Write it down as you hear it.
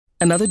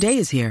Another day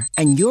is here,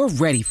 and you're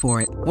ready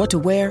for it. What to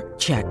wear?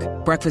 Check.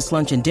 Breakfast,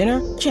 lunch, and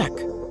dinner? Check.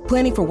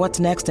 Planning for what's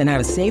next and how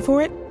to save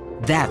for it?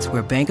 That's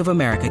where Bank of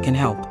America can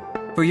help.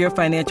 For your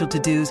financial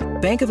to-dos,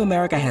 Bank of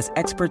America has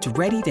experts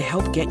ready to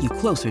help get you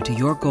closer to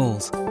your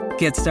goals.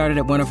 Get started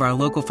at one of our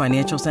local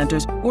financial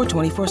centers or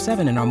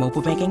 24/7 in our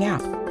mobile banking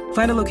app.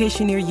 Find a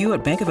location near you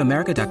at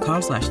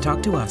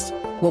bankofamerica.com/talktous.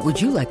 What would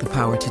you like the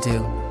power to do?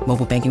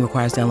 Mobile banking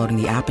requires downloading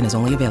the app and is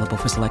only available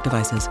for select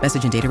devices.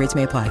 Message and data rates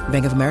may apply.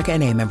 Bank of America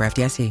N.A., member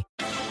FDIC.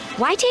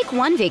 Why take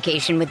one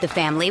vacation with the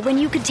family when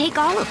you could take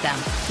all of them?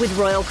 With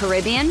Royal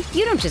Caribbean,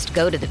 you don't just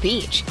go to the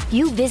beach.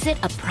 You visit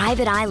a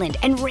private island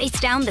and race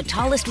down the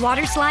tallest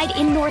water slide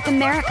in North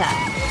America.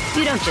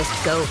 You don't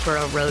just go for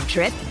a road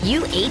trip.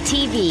 You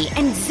ATV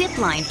and zip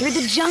line through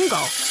the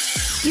jungle.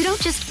 You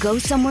don't just go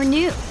somewhere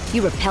new.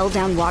 You rappel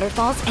down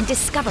waterfalls and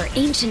discover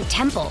ancient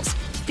temples.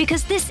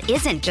 Because this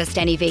isn't just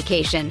any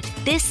vacation.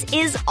 This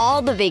is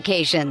all the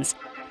vacations.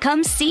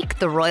 Come seek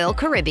the Royal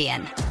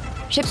Caribbean.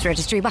 Ships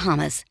Registry,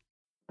 Bahamas.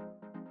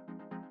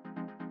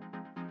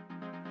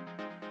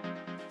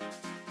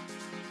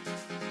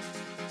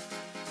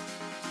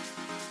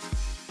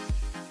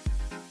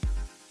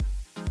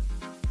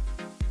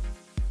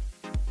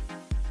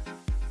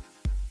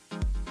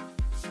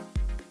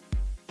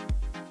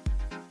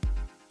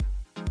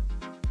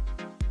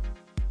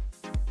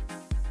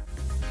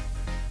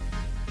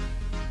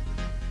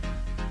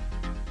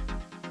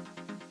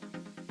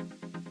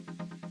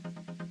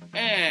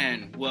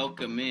 And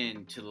welcome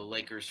in to the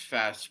Lakers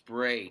Fast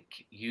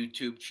Break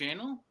YouTube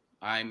channel.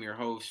 I'm your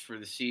host for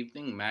this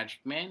evening, Magic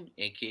Man,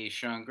 aka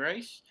Sean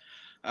Grace.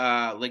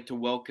 I'd like to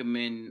welcome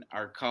in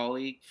our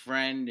colleague,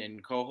 friend,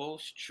 and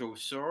co-host, Joe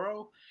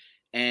Soro,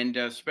 and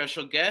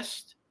special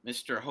guest,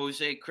 Mr.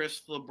 Jose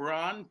Chris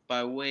Lebron,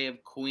 by way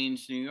of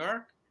Queens, New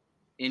York,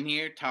 in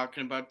here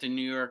talking about the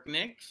New York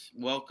Knicks.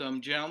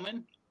 Welcome,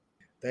 gentlemen.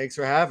 Thanks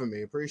for having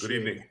me. Appreciate it.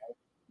 Good evening.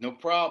 No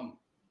problem.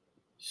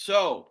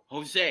 So,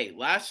 Jose,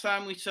 last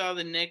time we saw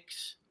the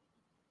Knicks,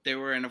 they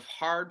were in a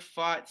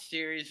hard-fought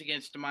series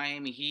against the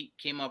Miami Heat,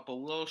 came up a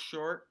little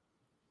short.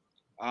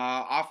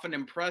 Off an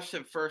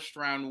impressive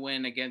first-round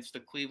win against the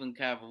Cleveland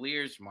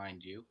Cavaliers,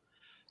 mind you.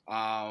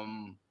 A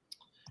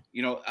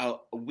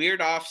weird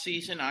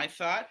offseason, I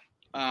thought.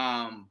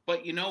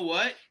 But you know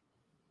what?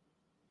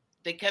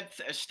 They kept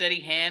a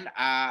steady hand.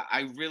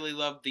 I really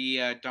love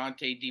the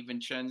Dante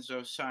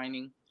DiVincenzo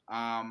signing.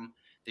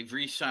 They've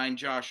re-signed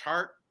Josh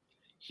Hart.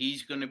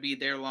 He's going to be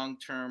there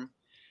long-term.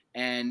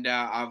 And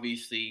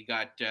obviously you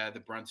got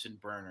the Brunson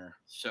burner.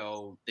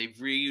 So they've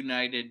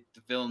reunited the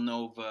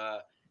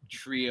Villanova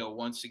trio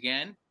once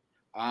again.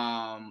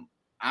 I'm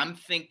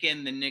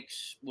thinking the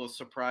Knicks will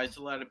surprise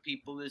a lot of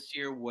people this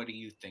year. What do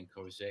you think,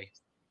 Jose?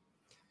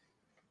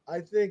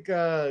 I think,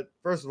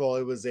 first of all,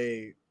 it was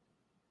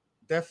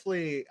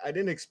definitely, I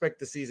didn't expect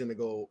the season to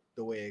go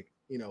the way,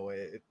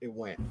 it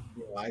went.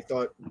 I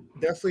thought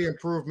definitely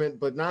improvement,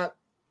 but not,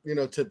 to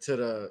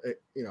the,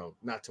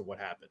 not to what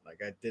happened.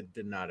 Like I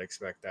did not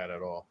expect that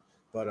at all.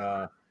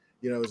 But,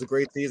 it was a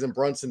great season.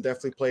 Brunson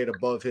definitely played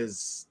above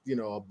his,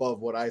 above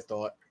what I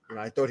thought.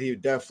 I thought he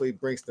would definitely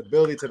bring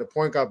stability to the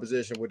point guard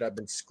position, which I've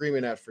been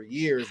screaming at for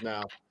years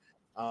now.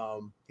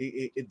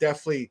 It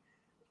definitely,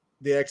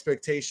 the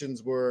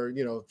expectations were,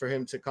 for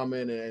him to come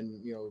in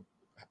and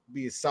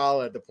be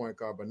solid at the point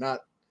guard, but not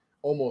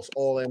almost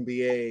all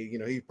NBA.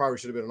 He probably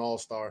should have been an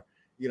all-star,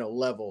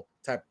 level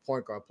type of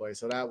point guard play.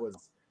 So that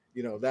was,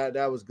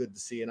 that was good to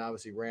see. And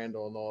obviously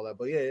Randall and all that.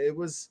 But yeah, it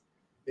was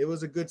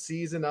a good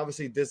season.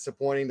 Obviously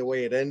disappointing the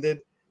way it ended,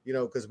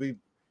 because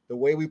the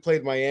way we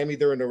played Miami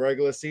during the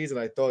regular season,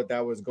 I thought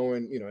that was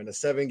going, in a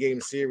 7-game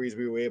series,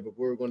 we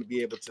were going to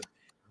be able to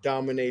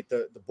dominate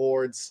the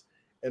boards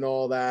and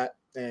all that.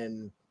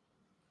 And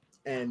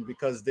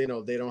because they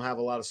don't have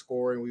a lot of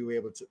scoring, we were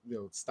able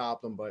to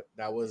stop them, but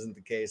that wasn't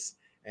the case.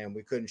 And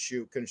we couldn't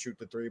shoot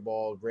the three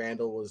ball.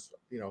 Randall was,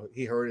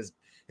 he hurt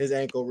his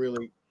ankle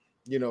really,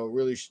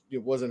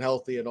 it wasn't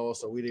healthy at all.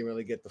 So we didn't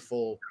really get the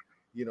full,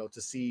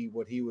 to see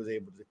what he was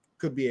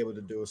could be able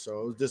to do. So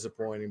it was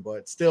disappointing,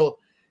 but still,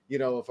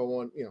 if I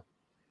want,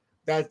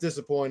 that's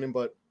disappointing.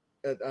 But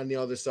on the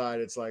other side,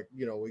 it's like,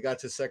 we got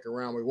to second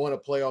round. We won a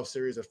playoff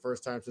series the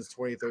first time since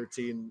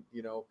 2013.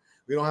 We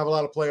don't have a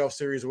lot of playoff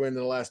series win in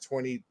the last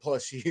 20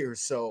 plus years.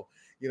 So,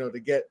 to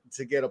get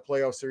a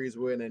playoff series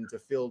win and to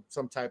feel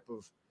some type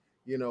of,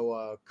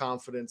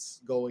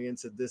 confidence going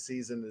into this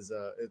season is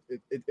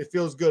it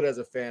feels good as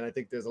a fan. I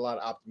think there's a lot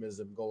of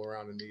optimism going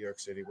around in New York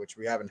City, which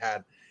we haven't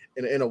had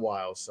in a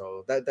while.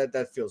 So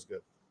that feels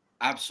good.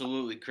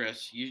 Absolutely,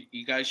 Chris.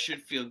 You guys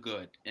should feel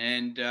good.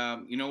 And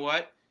you know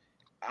what?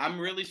 I'm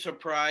really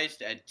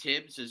surprised at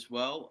Tibbs as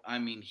well. I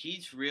mean,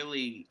 he's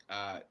really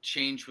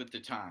changed with the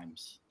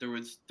times. There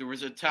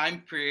was a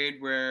time period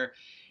where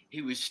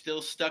he was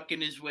still stuck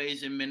in his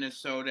ways in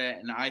Minnesota,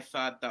 and I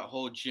thought that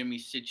whole Jimmy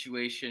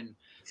situation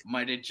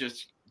might have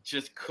just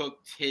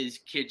cooked his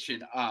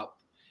kitchen up,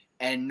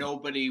 and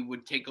nobody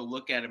would take a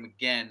look at him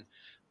again.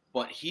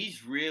 But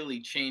he's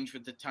really changed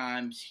with the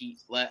times.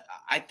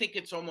 I think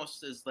it's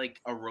almost as like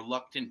a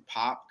reluctant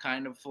pop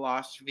kind of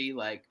philosophy.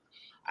 Like,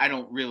 I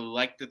don't really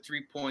like the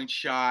 3-point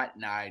shot,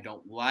 and I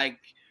don't like,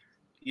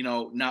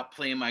 not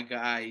playing my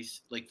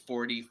guys like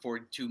 40,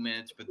 42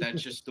 minutes, but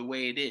that's just the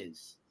way it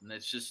is. And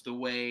that's just the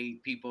way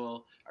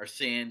people are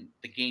saying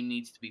the game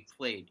needs to be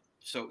played.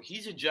 So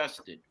he's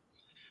adjusted.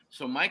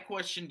 So my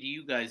question to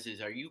you guys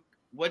is,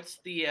 what's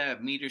the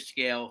meter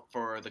scale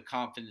for the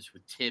confidence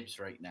with Tibbs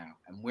right now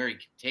and where he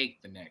can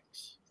take the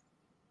Knicks?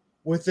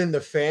 Within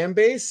the fan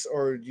base,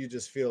 or you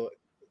just feel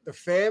the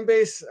fan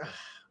base?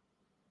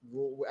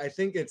 I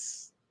think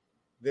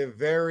they're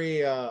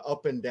very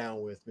up and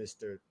down with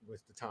the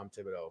Tom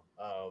Thibodeau.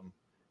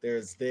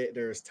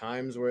 There's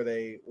times where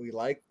they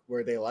like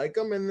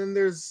him, and then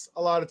there's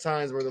a lot of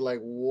times where they're like,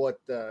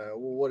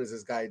 what is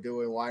this guy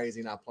doing? Why is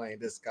he not playing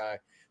this guy?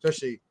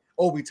 Especially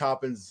Obi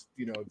Toppin's,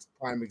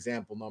 prime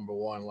example number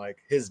one. Like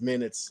his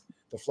minutes,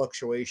 the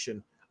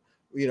fluctuation,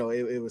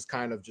 it was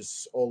kind of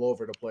just all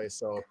over the place.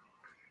 So,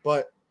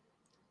 but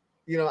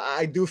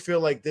I do feel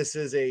like this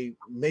is a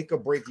make or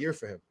break year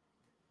for him.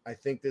 I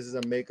think this is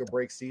a make or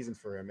break season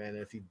for him, and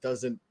if he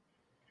doesn't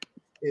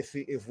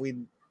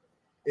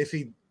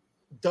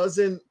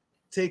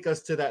take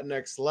us to that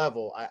next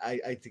level,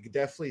 I could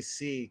definitely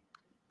see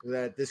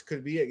that this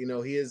could be it.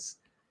 He is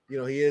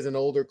an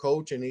older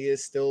coach, and he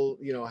is still,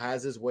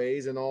 has his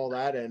ways and all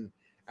that. And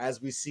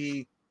as we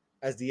see,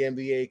 as the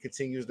NBA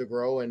continues to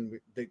grow and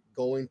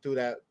going through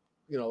that,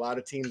 a lot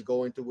of teams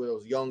going through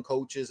those young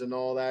coaches and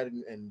all that,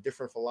 and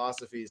different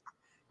philosophies,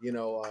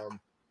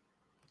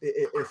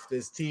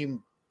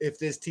 if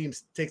this team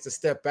takes a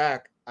step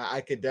back,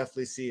 I could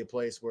definitely see a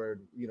place where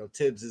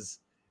Tibbs is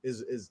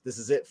this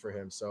is it for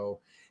him. So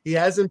he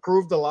has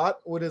improved a lot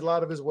with a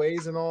lot of his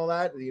ways and all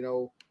that.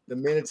 The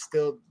minutes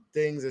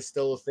things are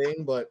still a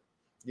thing, but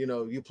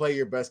you play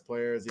your best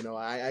players.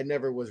 I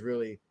never was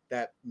really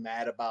that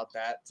mad about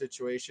that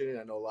situation.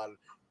 I know a lot of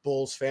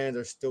Bulls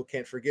fans still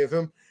can't forgive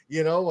him,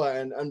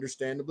 and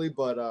understandably,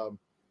 but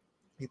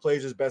he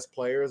plays his best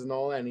players and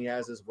all that, and he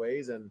has his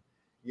ways, and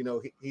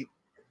he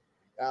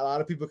a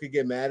lot of people could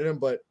get mad at him,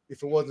 but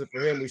if it wasn't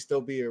for him, we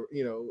still be,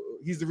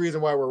 he's the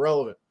reason why we're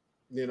relevant,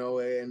 and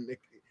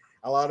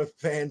a lot of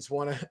fans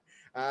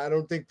I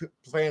don't think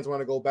fans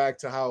want to go back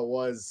to how it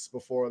was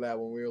before that,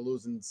 when we were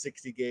losing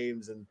 60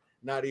 games and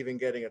not even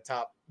getting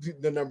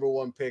the number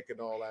one pick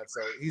and all that.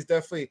 So he's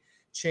definitely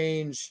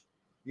changed,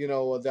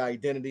 the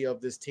identity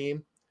of this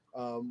team.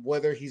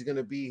 Whether he's going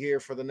to be here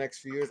for the next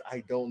few years,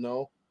 I don't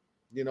know,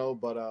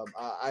 but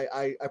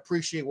I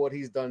appreciate what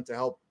he's done to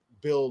help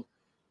build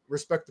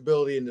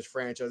respectability in this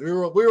franchise. We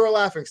were a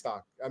laughing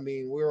stock. I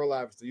mean, we were a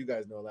laughing stock. You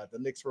guys know that the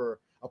Knicks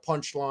were a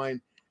punchline.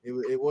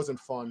 It wasn't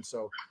fun.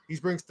 So he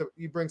brings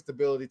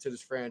stability to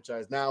this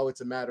franchise. Now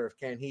it's a matter of,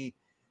 can he,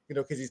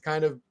 because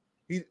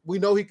we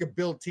know he could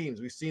build teams.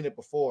 We've seen it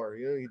before.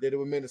 He did it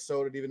with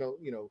Minnesota, even though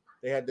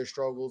they had their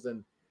struggles,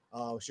 and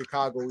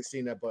Chicago, we've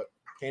seen that. But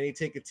can he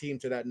take a team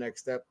to that next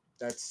step?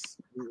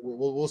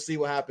 We'll see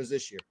what happens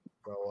this year.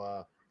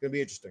 So it's gonna be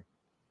interesting.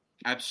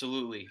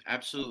 Absolutely.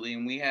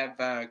 And we have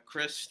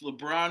Chris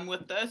Lebron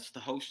with us, the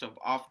host of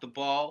Off the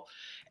Ball.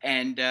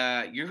 And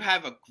you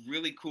have a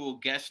really cool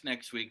guest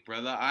next week,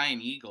 brother,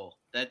 Iron Eagle.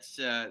 That's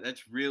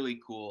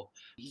really cool.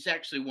 He's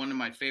actually one of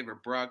my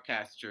favorite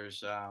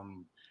broadcasters.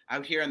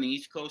 Out here on the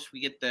East Coast, we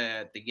get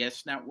the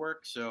Yes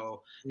Network,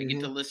 so I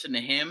get to listen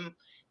to him.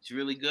 He's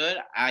really good.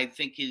 I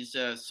think his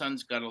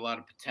son's got a lot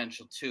of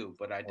potential too,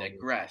 but I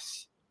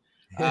digress.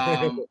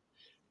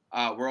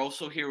 We're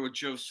also here with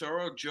Joe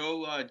Soro.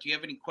 Joe, do you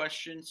have any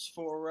questions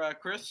for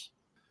Chris?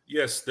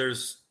 Yes,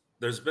 there's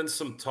been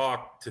some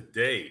talk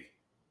today.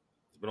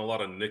 There's been a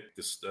lot of Nick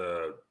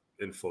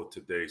info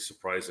today,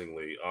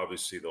 surprisingly.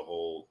 Obviously, the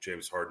whole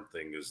James Harden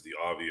thing is the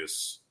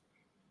obvious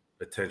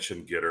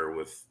attention getter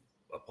with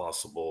a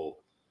possible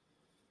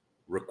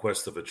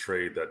request of a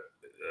trade that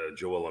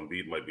Joel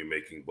Embiid might be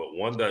making. But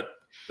one that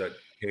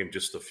came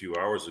just a few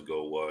hours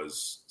ago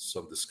was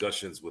some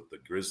discussions with the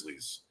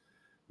Grizzlies.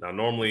 Now,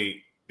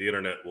 normally the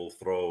internet will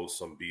throw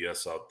some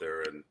BS out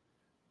there, and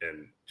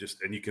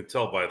you can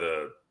tell by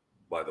the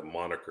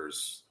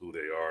monikers who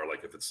they are.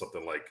 Like if it's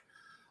something like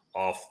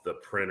Off the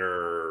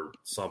Printer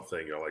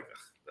something, you're like,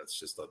 that's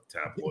just a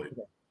tabloid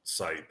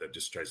site that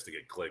just tries to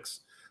get clicks.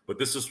 But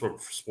this is from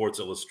Sports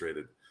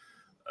Illustrated,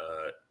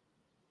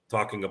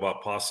 talking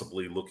about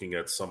possibly looking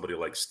at somebody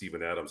like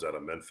Steven Adams out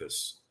of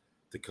Memphis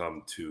to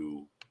come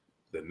to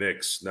the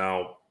Knicks.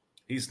 Now,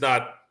 he's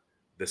not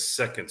the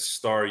second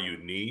star you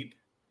need,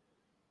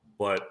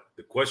 but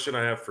the question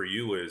I have for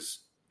you is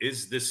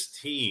this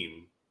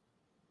team,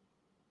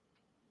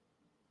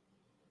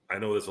 I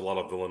know there's a lot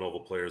of Villanova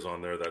players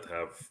on there that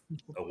have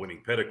a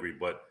winning pedigree,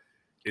 but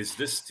is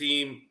this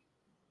team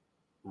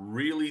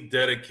really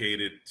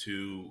dedicated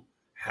to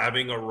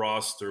having a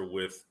roster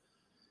with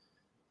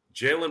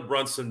Jalen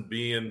Brunson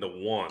being the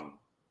one,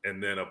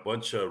 and then a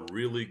bunch of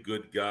really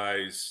good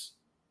guys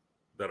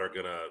that are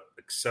going to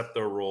accept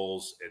their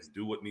roles and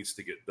do what needs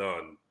to get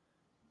done?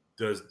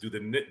 Do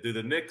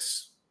the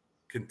Knicks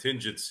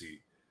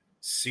contingency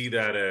see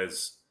that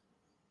as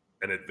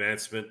an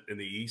advancement in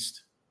the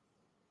East?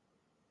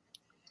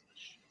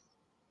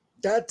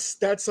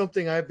 That's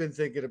something I've been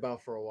thinking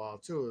about for a while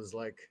too. Is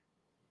like,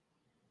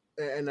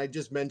 and I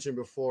just mentioned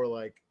before,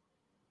 like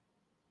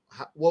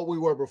what we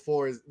were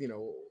before is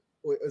you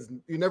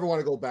never want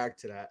to go back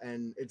to that,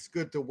 and it's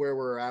good to where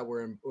we're at.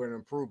 We're an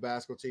improved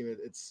basketball team.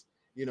 It's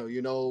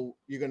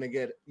you're gonna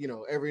get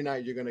every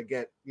night you're gonna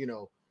get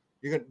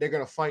they're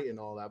gonna fight and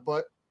all that,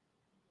 but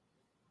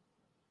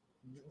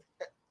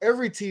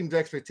every team's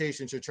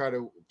expectation should try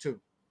to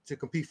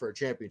compete for a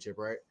championship,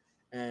 right?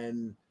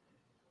 And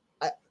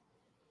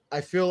I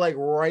feel like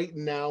right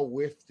now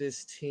with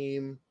this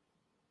team,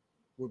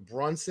 with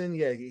Brunson,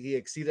 yeah, he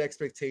exceeded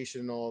expectation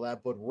and all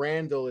that, but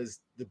Randall is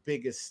the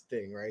biggest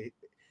thing, right?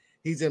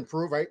 He's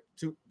improved, right?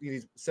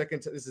 He's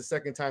second. This is the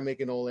second time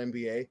making All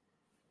NBA,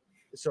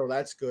 so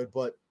that's good.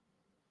 But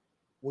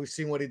we've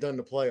seen what he done in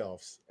the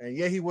playoffs, and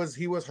yeah, he was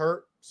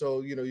hurt,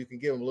 so you can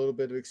give him a little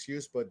bit of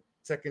excuse. But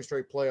second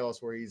straight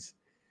playoffs where he's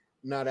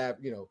not at,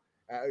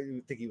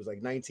 I think he was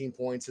like 19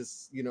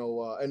 points,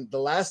 and the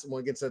last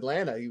one against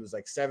Atlanta, he was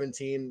like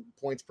 17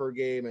 points per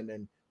game, and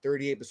then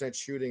 38%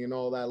 shooting and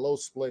all that, low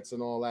splits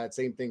and all that.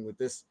 Same thing with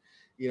this,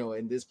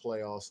 in this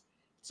playoffs.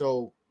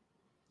 So,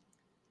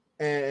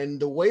 and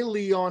the way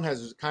Leon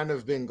has kind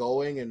of been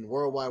going and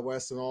Worldwide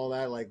West and all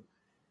that, like,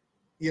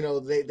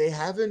 they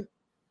haven't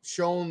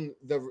shown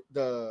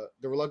the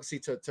reluctancy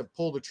to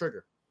pull the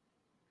trigger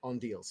on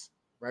deals,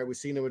 right? We've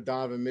seen it with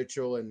Donovan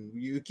Mitchell, and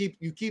you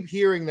keep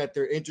hearing that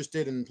they're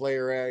interested in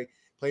player A,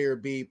 player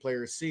B,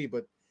 player C,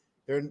 but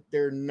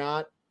they're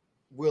not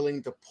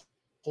willing to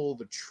pull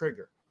the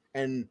trigger.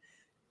 And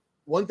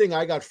one thing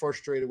I got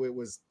frustrated with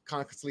was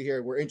constantly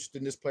hearing we're interested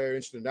in this player,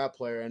 interested in that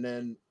player, and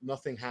then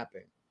nothing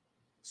happened.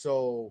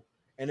 So,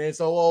 and then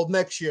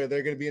next year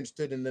they're going to be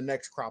interested in the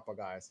next crop of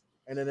guys,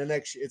 and then the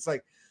next year, it's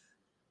like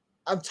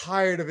I'm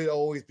tired of it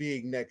always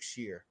being next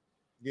year.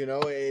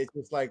 It's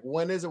just like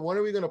when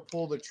are we going to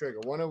pull the trigger?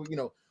 When are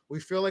we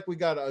feel like we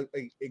got a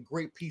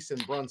great piece in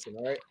Brunson,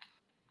 right?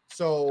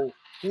 So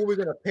who are we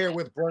going to pair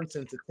with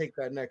Brunson to take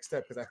that next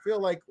step? Because I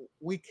feel like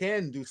we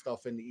can do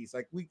stuff in the East.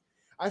 Like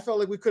I felt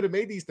like we could have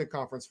made the Eastern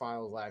Conference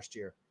Finals last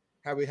year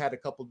had we had a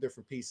couple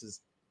different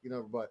pieces,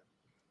 But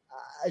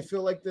I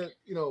feel like they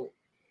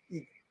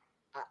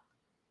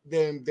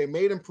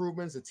made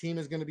improvements. The team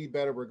is going to be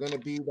better. We're going to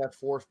be that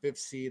 4th, 5th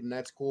seed, and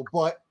that's cool.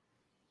 But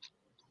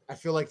I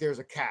feel like there's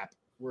a cap.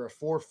 We're a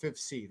 4th, 5th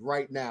seed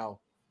right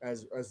now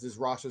as this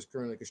roster is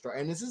currently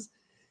constructed, and it's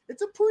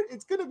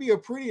going to be a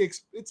pretty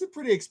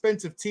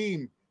expensive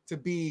team to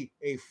be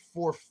a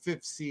 4th,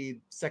 5th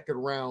seed, second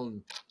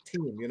round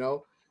team.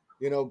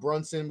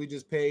 Brunson we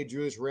just paid.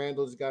 Julius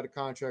Randle just got a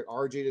contract.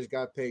 RJ just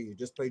got paid. You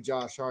just played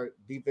Josh Hart,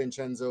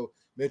 DiVincenzo,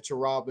 Mitchell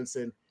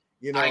Robinson.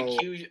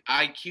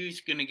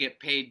 IQ's going to get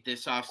paid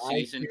this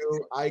offseason.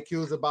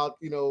 IQ is about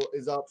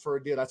is up for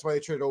a deal. That's why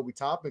they traded Obi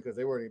Toppin, because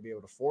they weren't going to be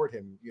able to afford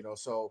him.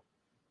 So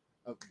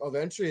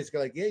eventually it's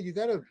like, yeah, you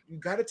gotta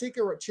take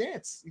a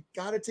chance. You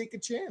gotta take a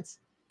chance.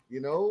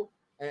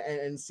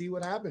 And see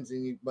what happens.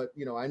 But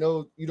I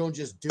know you don't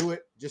just do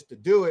it just to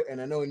do it.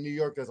 And I know in New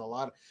York there's a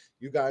lot of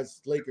you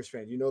guys, Lakers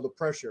fans. The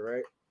pressure,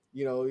 right?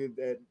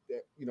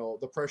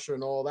 The pressure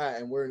and all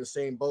that. And we're in the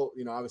same boat.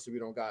 Obviously we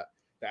don't got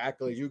the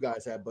accolades you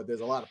guys have, but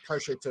there's a lot of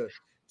pressure to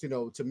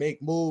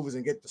make moves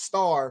and get the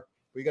star.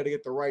 We got to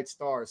get the right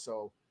star.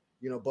 So,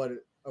 but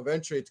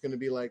eventually it's going to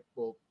be like,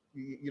 well,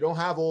 you don't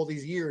have all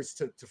these years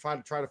to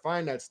try to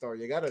find that star.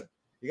 You gotta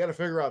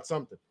figure out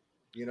something,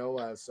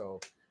 so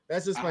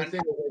that's just my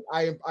thing.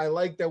 I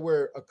like that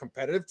we're a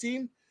competitive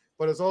team,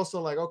 but it's also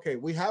like, okay,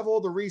 we have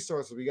all the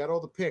resources, we got all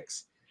the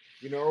picks,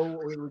 we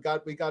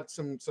got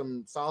some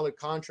solid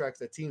contracts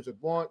that teams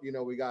would want.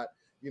 We got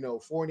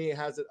Fournier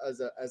has it as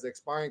an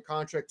expiring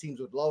contract.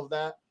 Teams would love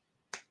that.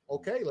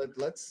 Okay,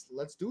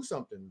 let's do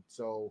something.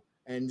 So,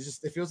 and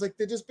just it feels like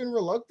they've just been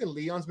reluctant.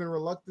 Leon's been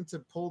reluctant to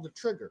pull the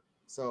trigger.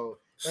 So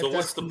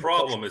what's the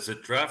problem? Is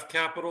it draft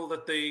capital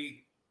that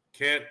they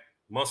can't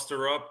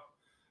muster up?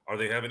 Are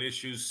they having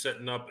issues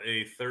setting up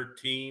a third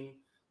team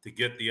to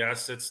get the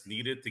assets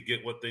needed to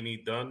get what they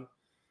need done?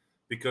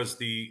 Because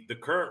the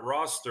current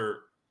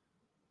roster,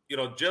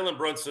 Jalen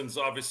Brunson's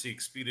obviously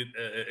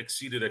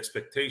exceeded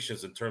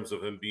expectations in terms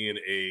of him being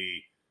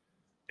a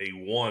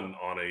one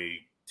on a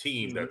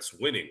team that's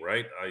winning,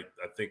 right? I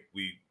think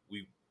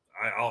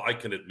I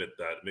can admit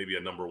that, maybe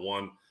a number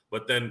one.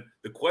 But then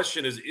the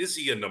question is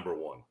he a number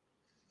one?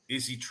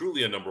 Is he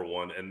truly a number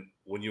one? And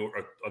when you're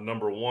a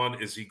number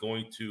one, is he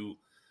going to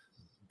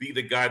be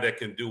the guy that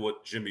can do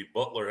what Jimmy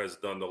Butler has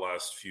done the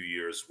last few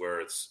years,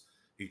 where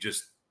he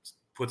just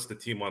puts the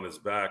team on his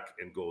back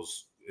and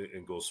goes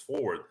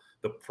forward?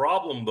 The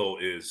problem, though,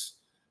 is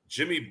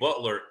Jimmy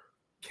Butler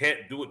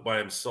can't do it by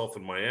himself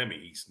in Miami.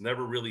 He's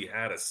never really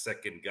had a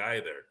second guy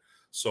there.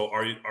 So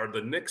are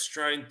the Knicks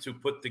trying to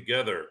put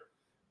together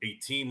a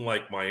team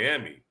like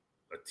Miami,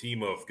 a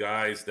team of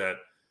guys that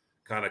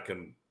kind of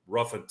can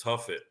rough and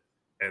tough it,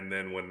 and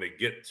then when they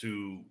get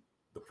to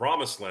the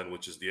promised land,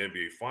 which is the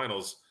NBA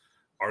Finals,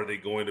 are they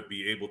going to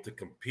be able to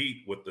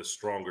compete with the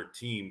stronger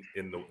team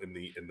in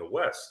the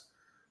West?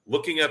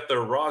 Looking at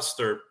their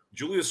roster,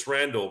 Julius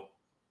Randle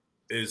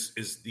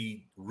is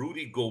the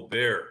Rudy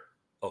Gobert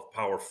of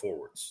power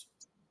forwards.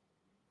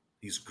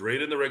 He's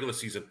great in the regular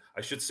season.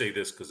 I should say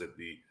this because it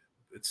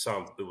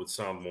would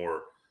sound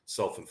more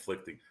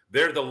self-inflicting.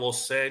 They're the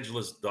Los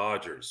Angeles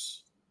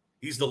Dodgers.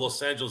 He's the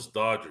Los Angeles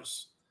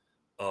Dodgers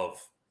of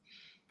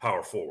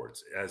power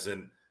forwards, as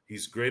in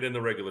he's great in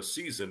the regular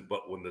season,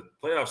 but when the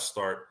playoffs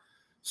start,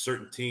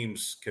 certain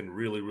teams can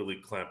really, really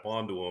clamp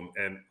onto him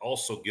and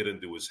also get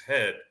into his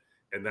head,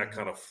 and that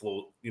kind of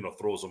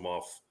throws him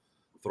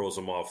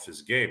off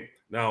his game.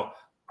 Now,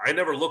 I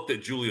never looked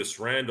at Julius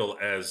Randle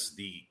as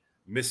the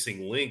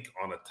missing link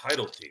on a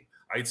title team.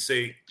 I'd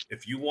say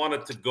if you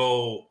wanted to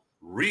go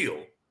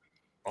real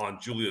on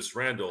Julius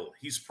Randle,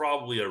 he's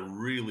probably a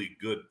really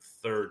good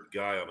third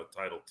guy on a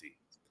title team.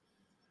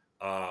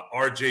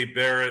 RJ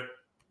Barrett,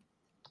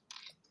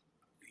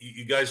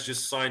 you guys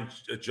just signed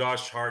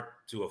Josh Hart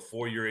to a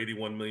 4-year,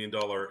 $81 million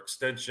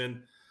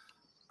extension.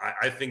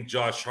 I think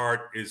Josh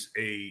Hart is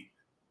a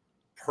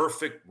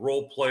perfect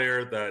role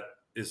player that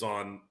is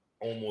on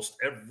almost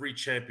every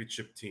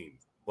championship team.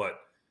 But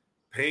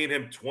paying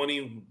him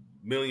 $20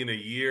 million a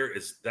year,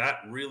 is that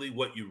really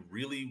what you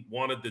really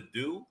wanted to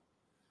do?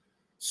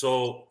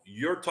 So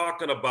you're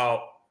talking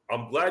about,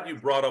 I'm glad you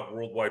brought up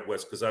Worldwide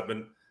West, because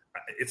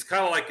it's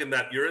kind of like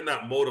you're in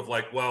that mode of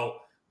like,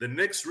 well, the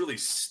Knicks really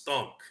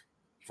stunk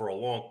for a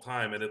long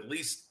time, and at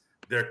least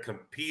they're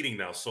competing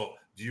now. So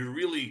do you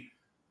really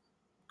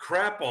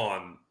crap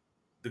on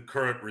the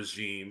current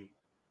regime?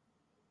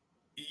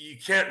 You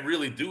can't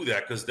really do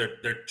that because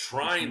they're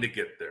trying to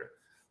get there.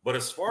 But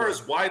as far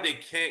as why they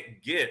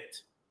can't get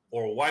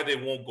or why they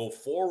won't go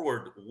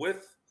forward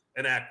with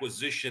an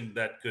acquisition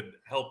that could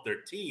help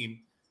their team,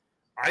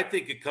 I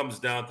think it comes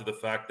down to the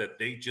fact that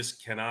they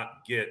just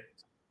cannot get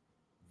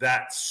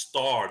that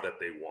star that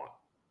they want,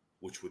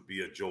 which would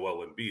be a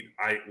Joel Embiid.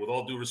 With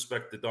all due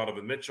respect to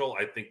Donovan Mitchell,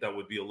 I think that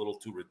would be a little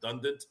too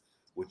redundant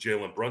with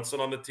Jalen Brunson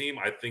on the team.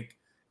 I think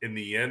in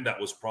the end, that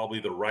was probably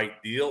the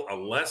right deal,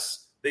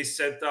 unless they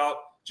sent out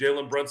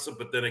Jalen Brunson.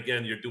 But then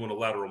again, you're doing a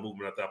lateral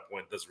movement at that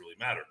point. It doesn't really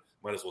matter.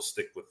 Might as well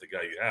stick with the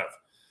guy you have.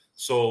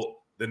 So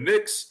the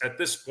Knicks at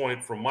this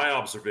point, from my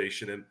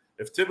observation, and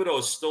if Thibodeau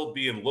is still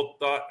being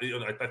looked at,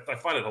 I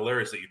find it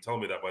hilarious that you tell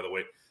me that, by the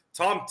way.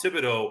 Tom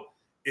Thibodeau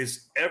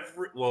is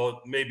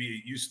maybe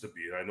it used to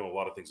be. I know a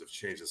lot of things have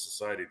changed in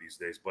society these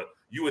days, but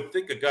you would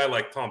think a guy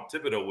like Tom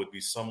Thibodeau would be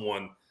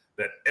someone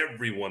that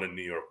everyone in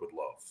New York would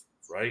love,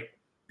 right?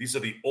 These are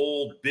the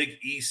old Big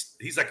East.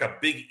 He's like a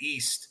Big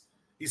East.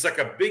 He's like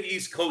a Big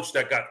East coach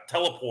that got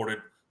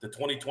teleported to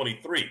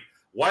 2023.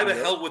 Why the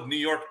hell would New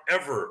York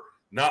ever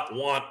not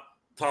want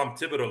Tom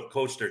Thibodeau to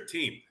coach their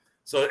team?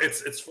 So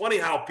it's funny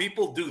how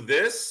people do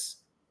this,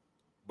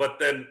 but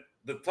then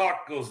the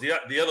talk goes the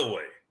other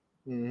way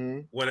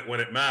when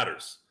it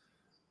matters.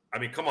 I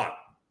mean, come on.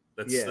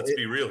 Let's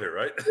be real here,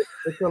 right?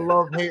 It's a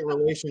love-hate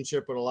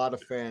relationship with a lot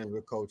of fans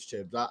with Coach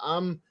Tibbs.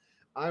 I'm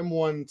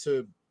one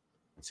to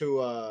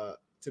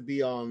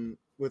be on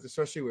with,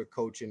 especially with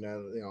coaching.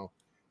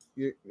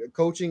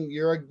 Coaching,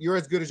 you're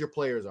as good as your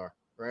players are,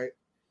 right?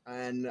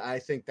 And I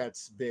think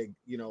that's big.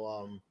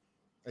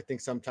 I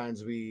think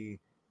sometimes we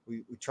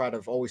try to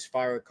always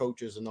fire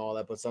coaches and all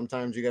that, but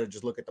sometimes you got to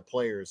just look at the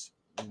players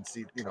and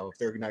see, if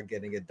they're not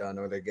getting it done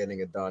or they're getting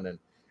it done,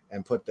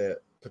 and put the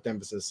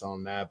emphasis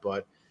on that.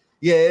 But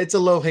yeah, it's a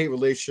love-hate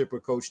relationship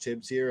with Coach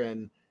Tibbs here.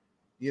 And,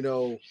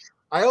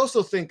 I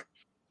also think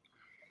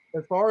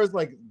as far as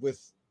like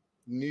with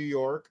New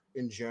York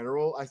in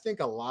general, I think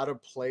a lot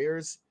of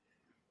players,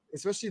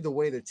 especially the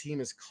way the team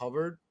is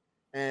covered,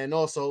 and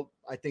also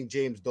I think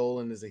James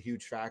Dolan is a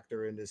huge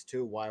factor in this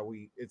too, why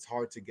it's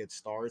hard to get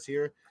stars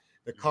here.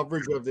 The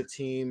coverage of the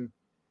team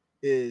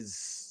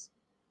is,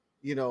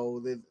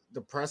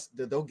 the press,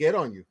 they'll get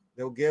on you.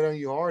 They'll get on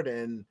you hard.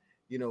 And,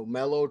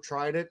 Melo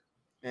tried it,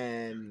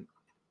 and,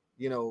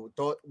 we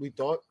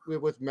thought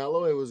with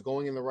Melo it was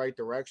going in the right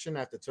direction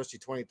after especially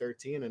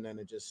 2013, and then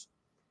it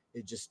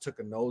just took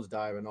a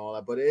nosedive and all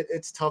that. But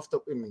it's tough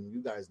to,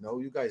 you guys know,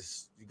 you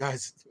guys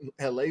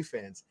LA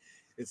fans,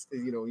 it's,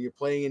 you're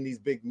playing in these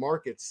big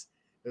markets.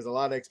 There's a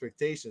lot of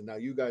expectations. Now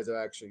you guys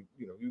actually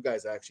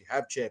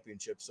have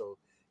championships. So,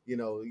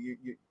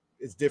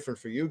 it's different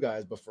for you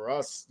guys, but for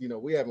us,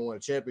 we haven't won a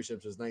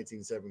championship since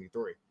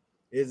 1973.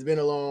 It's been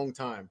a long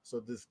time. So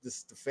the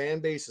fan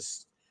base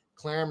is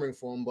clamoring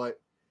for them, but,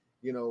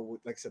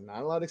 like I said,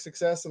 not a lot of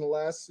success in the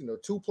last,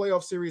 2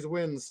 playoff series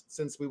wins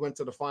since we went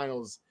to the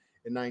finals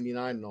in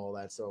 99 and all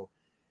that. So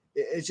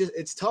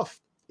it's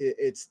tough.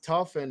 It's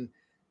tough. And,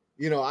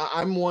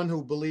 I'm one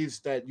who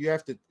believes that you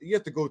have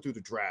to go through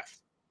the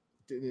draft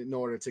in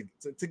order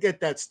to get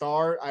that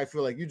star. I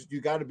feel like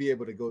you got to be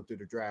able to go through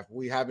the draft.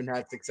 We haven't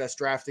had success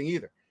drafting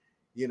either.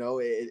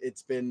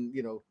 It's been,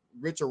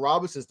 Richard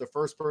Robinson's the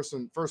first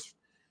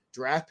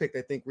draft pick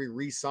I think we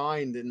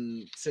re-signed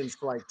since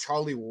like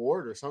Charlie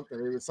Ward or something.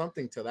 There was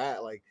something to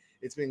that. Like,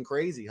 it's been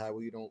crazy how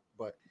we don't,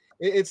 but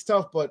it's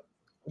tough. But,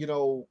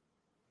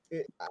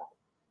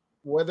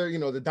 whether,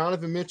 the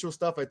Donovan Mitchell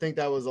stuff, I think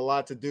that was a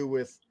lot to do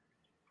with,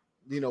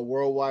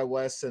 Worldwide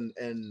West and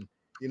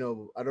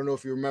I don't know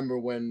if you remember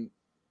when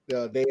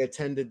they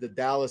attended the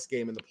Dallas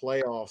game in the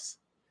playoffs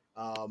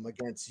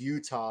against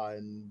Utah,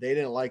 and they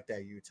didn't like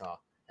that Utah.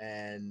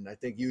 And I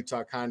think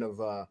Utah kind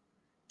of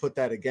put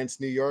that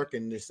against New York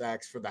and just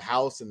asked for the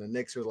house. And the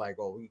Knicks were like,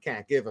 "Oh, you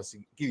can't give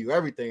you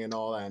everything and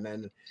all that." And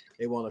then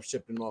they wound up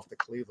shipping them off to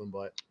Cleveland.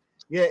 But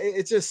yeah,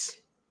 it's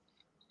just.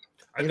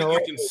 I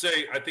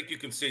think you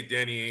can say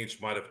Danny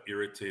Ainge might have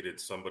irritated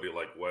somebody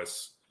like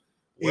Wes.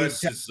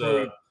 Wes is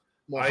 100%.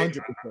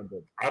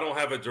 I don't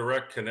have a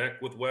direct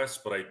connect with Wes,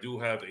 but I do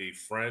have a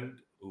friend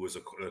who is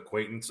an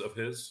acquaintance of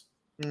his,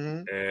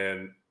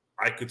 and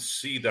I could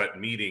see that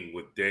meeting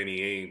with Danny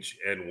Ainge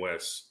and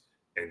Wes,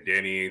 and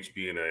Danny Ainge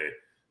being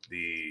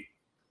the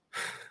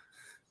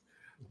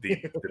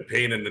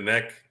pain in the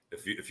neck,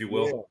 if you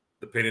will,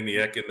 the pain in the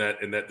neck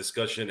in that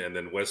discussion, and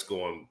then Wes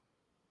going,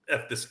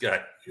 F this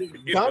guy.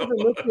 Donovan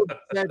Mitchell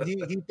said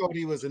he thought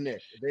he was a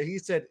Knick. He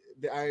said,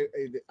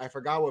 I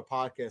forgot what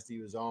podcast he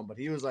was on, but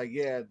he was like,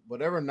 yeah,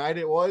 whatever night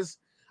it was,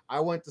 I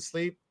went to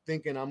sleep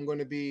thinking I'm going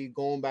to be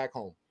going back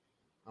home.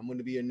 I'm going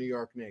to be a New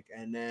York Knick.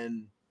 And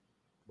then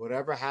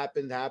whatever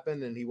happened,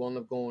 and he wound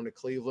up going to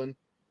Cleveland.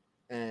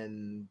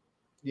 And,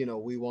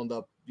 we wound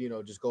up,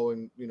 just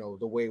going,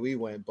 the way we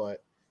went.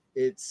 But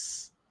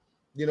it's,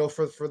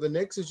 for the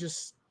Knicks, it's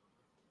just,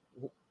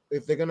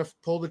 if they're going to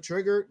pull the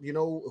trigger,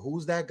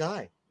 who's that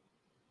guy?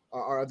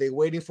 Are they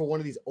waiting for one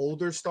of these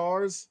older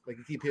stars? Like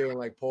you keep hearing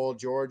like Paul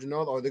George and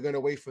all, or are they going to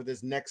wait for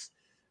this next,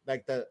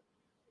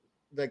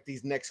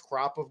 these next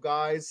crop of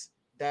guys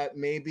that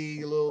may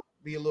be a little,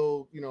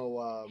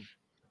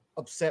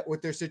 upset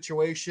with their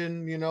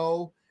situation,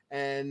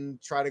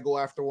 and try to go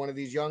after one of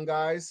these young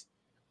guys?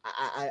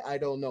 I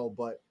don't know,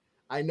 but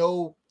I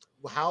know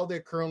how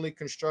they're currently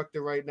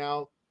constructed right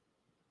now.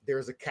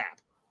 There's a cap.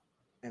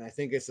 And I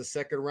think it's the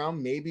second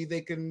round. Maybe they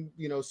can,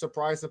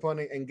 surprise upon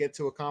it and get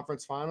to a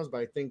conference finals. But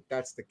I think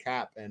that's the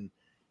cap, and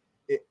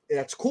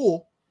that's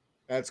cool.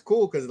 That's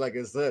cool because, like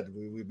I said,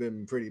 we've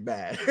been pretty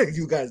bad.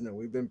 You guys know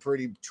we've been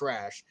pretty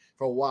trash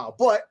for a while.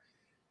 But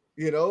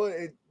you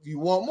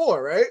want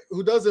more, right?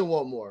 Who doesn't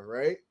want more,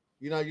 right?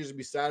 You're not usually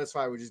be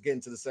satisfied with just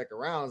getting to the second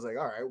round. It's like,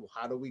 all right, well,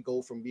 how do we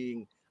go from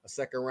being a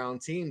second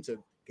round team to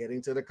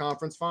getting to the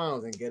conference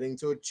finals and getting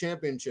to a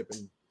championship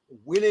and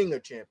winning a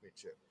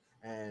championship?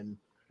 And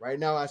right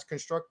now, as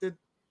constructed,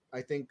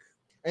 I think,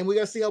 and we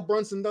got to see how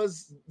Brunson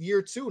does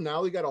year 2.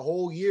 Now we got a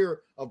whole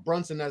year of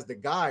Brunson as the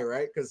guy,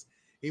 right? Because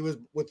he was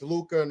with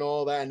Luka and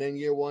all that, and then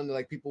year 1,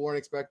 like people weren't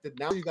expected.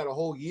 Now you got a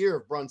whole year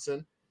of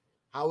Brunson.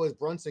 How is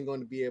Brunson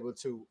going to be able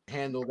to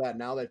handle that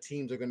now that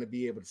teams are going to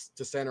be able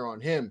to center on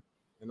him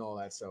and all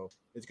that? So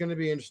it's going to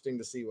be interesting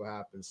to see what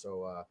happens.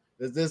 So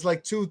there's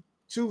like two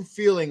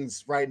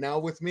feelings right now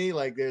with me.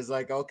 Like there's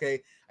like,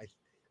 okay,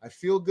 I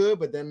feel good,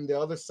 but then the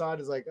other side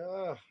is like,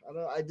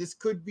 this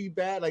could be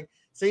bad. Like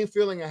same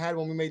feeling I had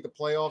when we made the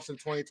playoffs in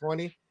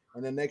 2020.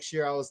 And then next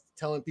year I was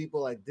telling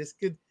people like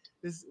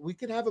we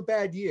could have a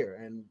bad year,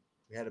 and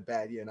we had a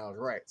bad year, and I was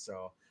right. So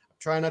I'm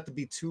trying not to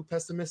be too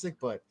pessimistic,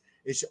 but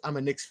I'm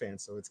a Knicks fan,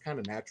 so it's kind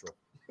of natural.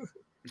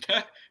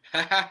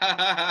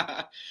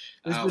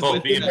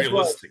 Called being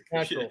realistic.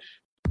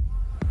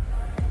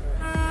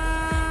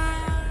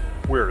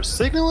 We're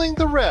signaling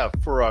the ref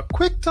for a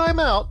quick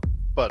timeout,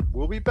 but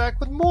we'll be back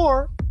with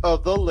more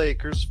of the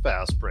Lakers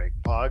Fast Break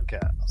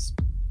podcast.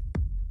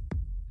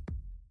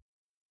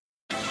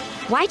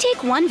 Why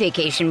take one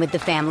vacation with the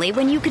family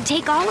when you could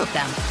take all of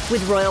them?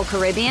 With Royal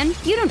Caribbean,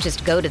 you don't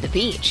just go to the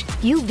beach.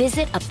 You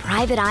visit a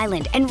private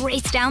island and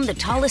race down the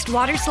tallest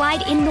water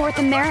slide in North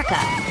America.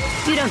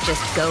 You don't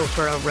just go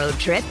for a road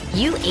trip.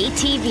 You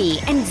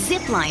ATV and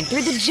zip line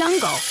through the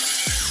jungle.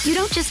 You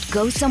don't just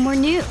go somewhere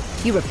new.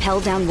 You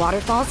rappel down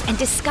waterfalls and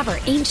discover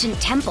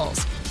ancient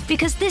temples.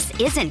 Because this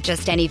isn't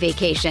just any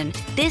vacation.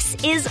 This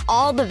is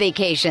all the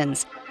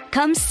vacations.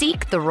 Come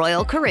seek the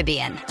Royal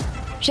Caribbean.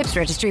 Ships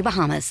Registry,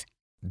 Bahamas.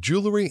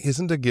 Jewelry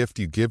isn't a gift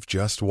you give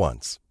just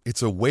once.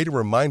 It's a way to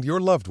remind your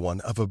loved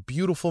one of a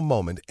beautiful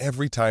moment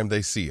every time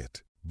they see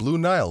it. Blue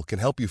Nile can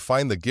help you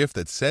find the gift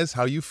that says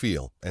how you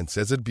feel and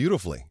says it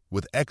beautifully,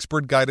 with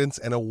expert guidance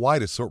and a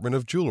wide assortment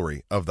of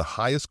jewelry of the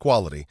highest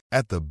quality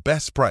at the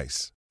best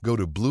price. Go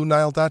to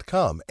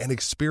BlueNile.com and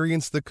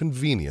experience the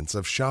convenience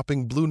of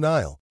shopping Blue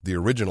Nile, the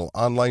original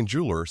online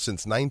jeweler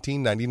since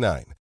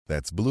 1999.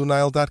 That's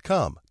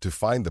BlueNile.com to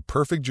find the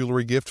perfect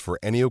jewelry gift for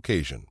any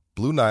occasion.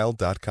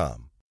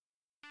 BlueNile.com.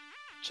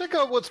 Check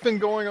out what's been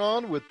going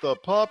on with the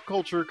Pop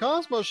Culture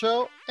Cosmos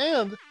Show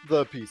and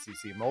the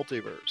PCC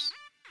Multiverse.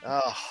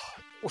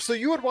 So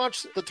you would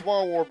watch the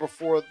Tomorrow War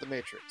before The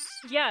Matrix?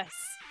 Yes.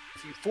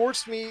 If you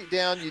forced me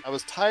down, I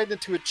was tied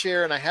into a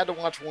chair and I had to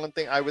watch one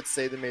thing, I would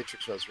say The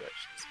Matrix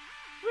Resurrections.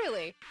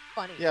 Really?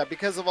 Funny. Yeah,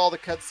 because of all the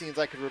cutscenes,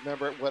 I could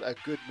remember what a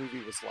good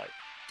movie was like.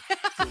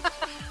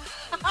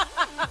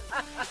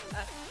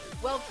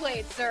 Well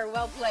played, sir.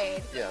 Well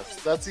played. Yes,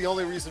 that's the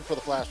only reason for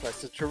the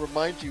flashbacks, to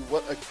remind you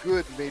what a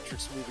good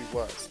Matrix movie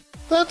was.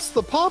 That's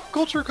the Pop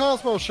Culture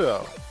Cosmos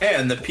Show.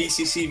 And the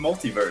PCC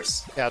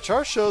Multiverse. Catch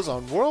our shows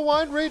on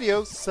Worldwide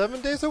Radio 7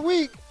 days a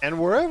week and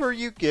wherever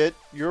you get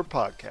your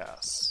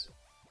podcasts.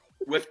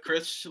 with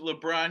Chris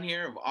Lebron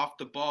here of Off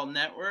the Ball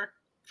Network.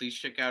 Please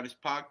check out his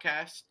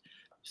podcast.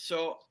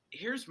 So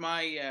here's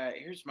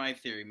my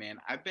theory, man.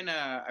 I've been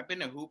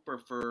a hooper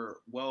for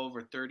well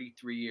over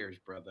 33 years,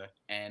 brother,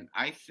 and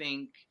I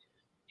think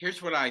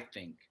here's what I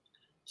think.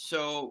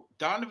 So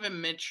Donovan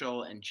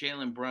Mitchell and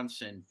Jalen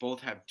Brunson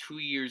both have 2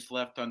 years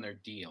left on their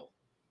deal.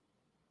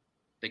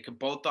 They could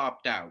both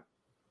opt out.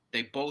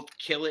 They both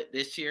kill it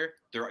this year.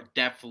 They're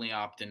definitely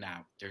opting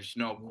out. There's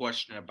no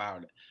question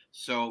about it.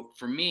 So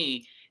for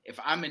me, if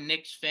I'm a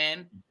Knicks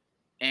fan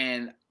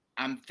and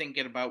I'm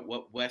thinking about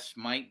what West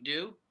might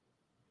do,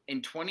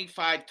 in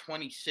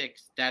 25-26,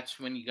 that's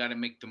when you got to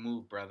make the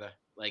move, brother.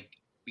 Like,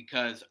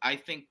 because I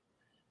think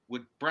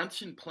with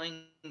Brunson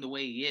playing the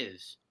way he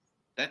is,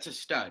 that's a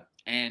stud.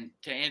 And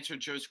to answer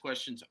Joe's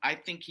questions, I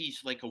think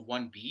he's like a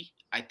 1B.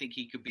 I think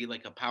he could be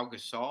like a Pau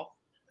Gasol.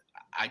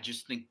 I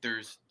just think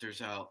there's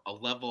a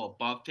level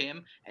above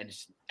him, and it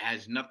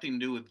has nothing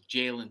to do with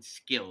Jalen's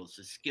skills.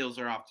 The skills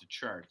are off the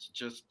charts.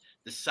 Just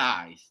the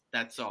size.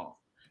 That's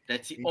all.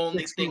 That's the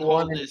only thing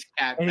holding this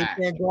cat back. And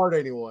he can't guard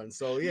anyone.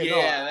 So I'm with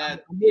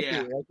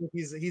you. I think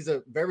he's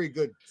a very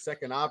good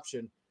second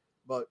option,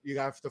 but you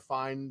have to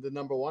find the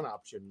number one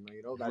option.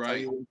 That's how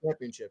you win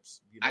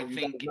championships. I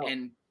think,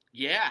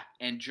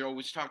 and Joe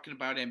was talking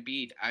about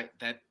Embiid.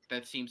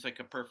 That seems like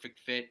a perfect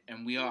fit,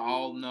 and we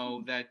all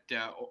know that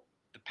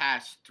the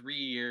past 3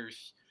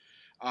 years,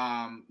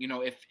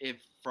 if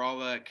for all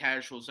the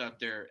casuals out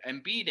there,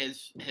 Embiid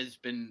has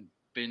been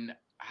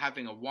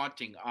having a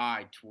wanting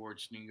eye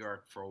towards New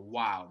York for a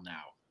while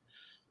now.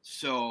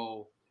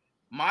 So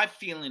my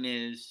feeling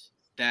is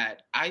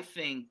that I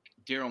think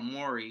Daryl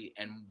Morey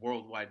and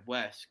Worldwide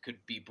West could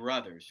be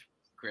brothers,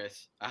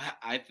 Chris.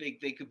 I think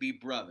they could be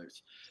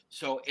brothers.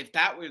 So if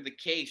that were the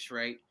case,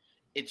 right,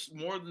 it's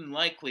more than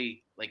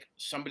likely like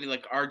somebody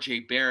like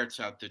RJ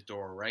Barrett's out the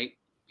door, right?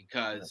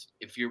 Because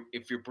if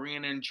you're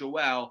bringing in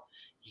Joel,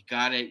 you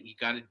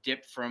gotta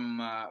dip from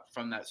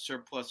that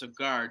surplus of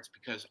guards,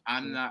 because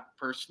I'm not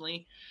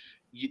personally.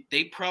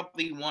 They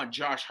probably want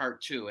Josh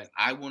Hart too, and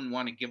I wouldn't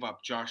want to give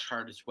up Josh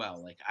Hart as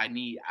well. Like I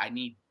need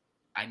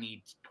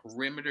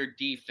perimeter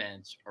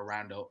defense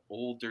around an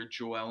older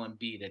Joel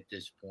Embiid at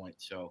this point.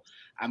 So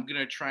I'm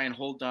gonna try and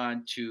hold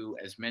on to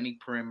as many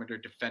perimeter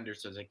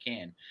defenders as I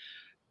can.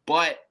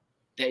 But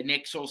the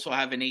Knicks also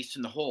have an ace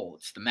in the hole.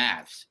 It's the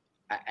Mavs.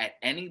 At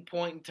any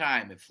point in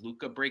time, if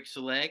Luka breaks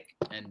a leg,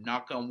 and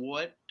knock on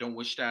wood, don't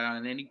wish that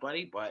on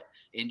anybody, but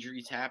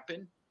injuries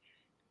happen.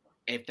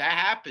 If that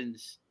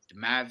happens, the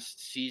Mavs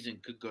season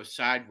could go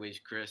sideways,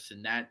 Chris,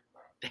 and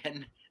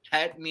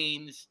that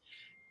means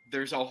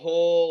there's a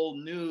whole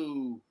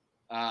new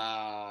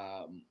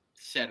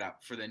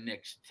setup for the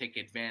Knicks to take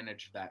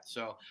advantage of that.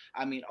 So,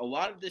 I mean, a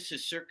lot of this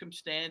is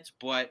circumstance,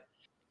 but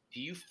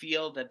do you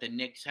feel that the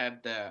Knicks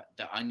have the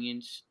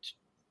onions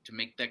to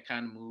make that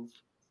kind of move?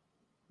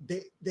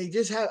 They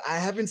just have. I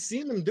haven't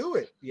seen them do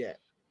it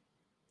yet.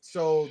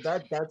 So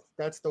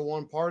that's the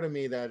one part of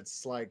me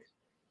that's like,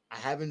 I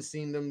haven't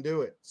seen them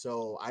do it.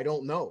 So I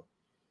don't know.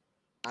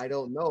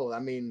 I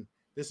mean,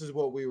 this is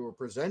what we were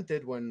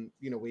presented when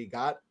we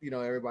got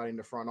everybody in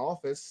the front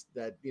office,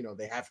 that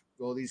they have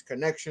all these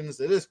connections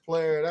to this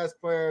player, that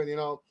player,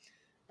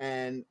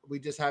 and we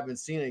just haven't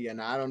seen it yet.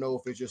 Now I don't know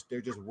if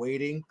they're just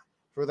waiting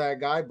for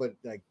that guy, but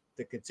like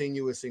the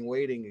continuous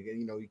waiting,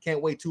 you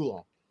can't wait too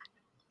long.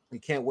 You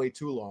can't wait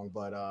too long,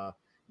 but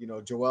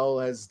Joel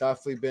has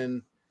definitely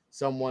been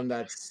someone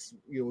that's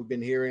we've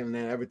been hearing, and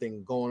then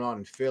everything going on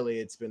in Philly,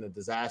 it's been a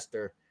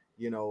disaster.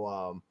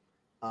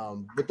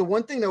 But the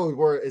one thing that would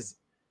worry is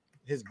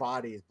his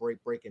body is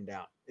breaking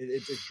down.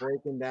 It's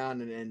breaking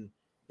down, and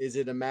is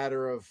it a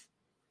matter of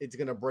it's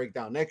going to break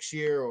down next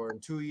year or in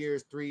 2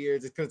 years, 3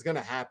 years? It's going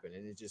to happen,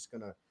 and he's just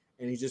going to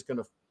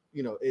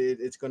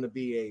it's going to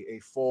be a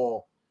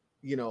fall,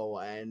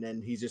 and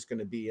then he's just going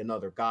to be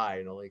another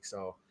guy,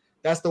 so.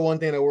 That's the one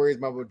thing that worries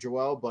me about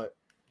Joel, but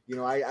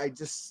I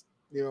just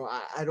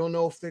I don't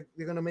know if they're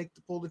gonna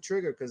pull the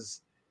trigger,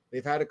 because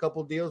they've had a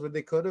couple deals where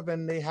they could have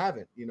and they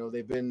haven't.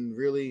 They've been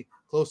really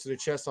close to the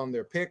chest on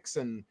their picks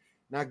and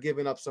not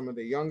giving up some of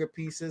the younger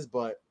pieces,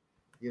 but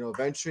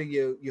eventually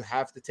you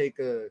have to take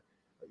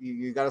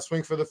you got to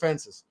swing for the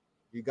fences.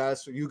 You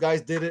guys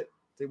did it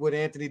with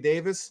Anthony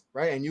Davis,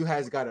 right? And you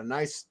guys got a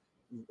nice,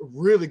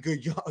 really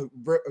good,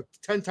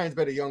 10 times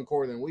better young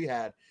core than we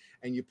had,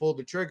 and you pulled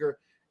the trigger.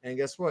 And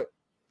guess what?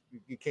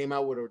 You came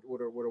out with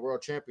a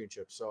world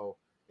championship, so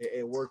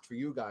it worked for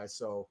you guys.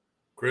 So,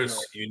 Chris,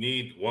 you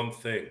need one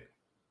thing.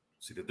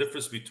 See, the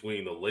difference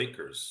between the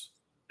Lakers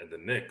and the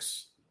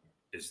Knicks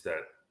is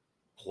that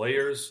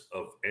players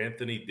of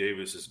Anthony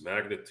Davis's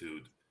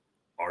magnitude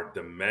are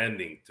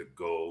demanding to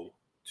go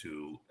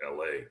to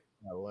LA.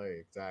 LA,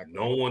 exactly.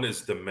 No one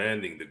is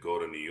demanding to go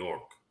to New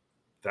York.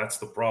 That's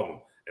the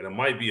problem, and it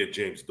might be a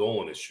James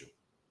Dolan issue,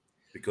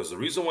 because the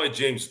reason why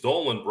James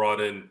Dolan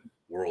brought in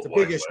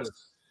Worldwide West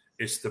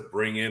is to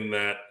bring in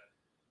that,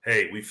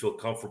 hey, we feel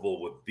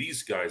comfortable with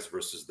these guys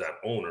versus that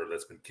owner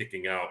that's been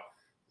kicking out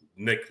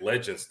Nick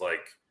legends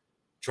like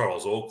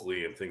Charles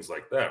Oakley and things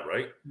like that,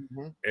 right?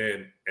 Mm-hmm.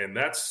 And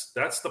that's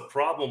the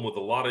problem with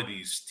a lot of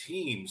these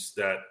teams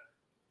that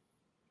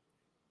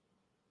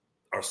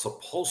are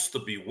supposed to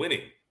be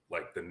winning,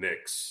 like the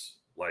Knicks,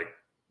 like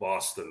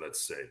Boston,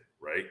 let's say,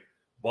 right?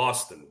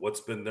 Boston,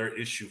 what's been their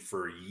issue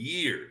for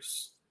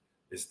years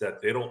is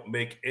that they don't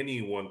make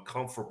anyone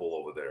comfortable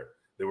over there.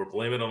 They were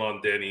blaming it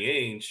on Danny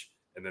Ainge,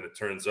 and then it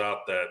turns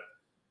out that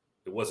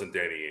it wasn't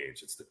Danny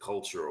Ainge. It's the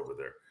culture over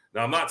there.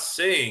 Now, I'm not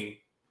saying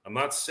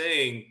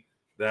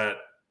that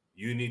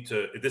you need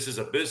to. This is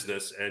a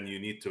business, and you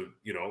need to.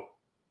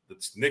 The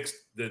Knicks,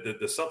 the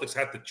Celtics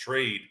had to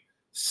trade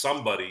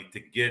somebody to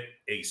get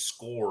a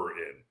scorer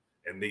in,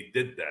 and they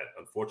did that.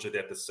 Unfortunately,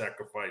 they had to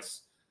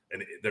sacrifice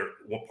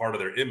one part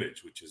of their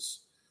image, which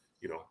is,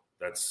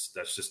 that's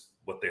just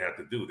what they had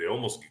to do. They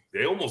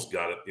almost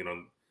got it.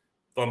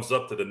 Thumbs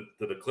up to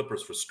the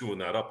Clippers for screwing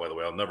that up. By the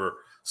way, I'll never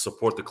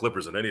support the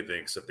Clippers in anything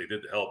except they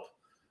did help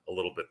a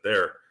little bit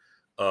there.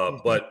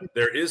 But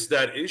there is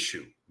that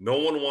issue. No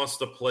one wants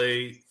to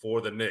play for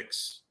the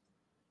Knicks,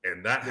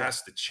 and that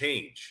has to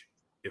change.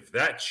 If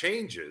that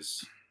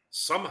changes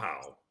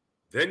somehow,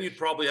 then you'd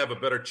probably have a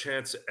better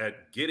chance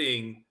at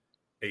getting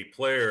a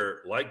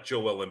player like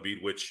Joel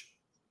Embiid, which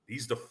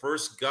he's the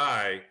first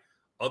guy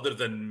other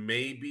than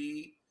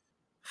maybe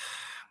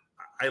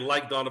I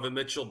like Donovan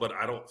Mitchell, but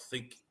I don't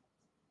think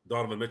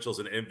Donovan Mitchell's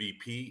an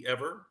MVP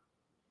ever.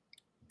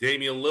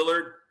 Damian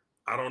Lillard,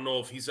 I don't know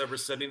if he's ever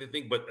said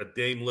anything, but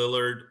Dame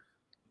Lillard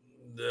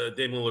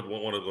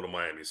won't want to go to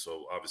Miami,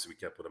 so obviously we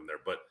can't put him there.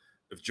 But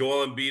if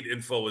Joel Embiid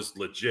info is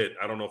legit,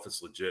 I don't know if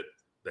it's legit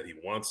that he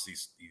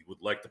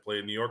would like to play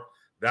in New York.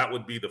 That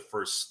would be the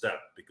first step,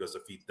 because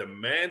if he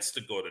demands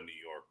to go to New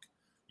York,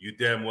 you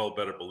damn well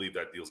better believe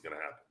that deal's going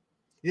to happen.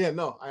 Yeah,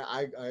 no,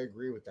 I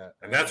agree with that.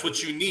 And that's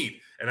what you need.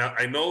 And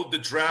I know the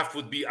draft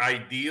would be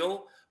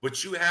ideal,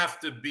 but you have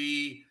to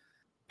be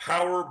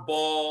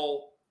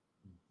Powerball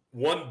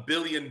 $1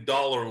 billion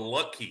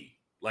lucky,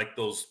 like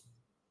those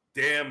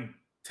damn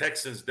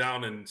Texans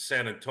down in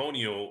San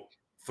Antonio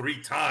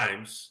 3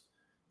 times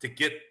to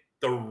get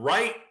the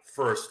right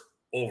first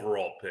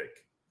overall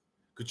pick.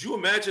 Could you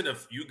imagine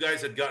if you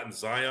guys had gotten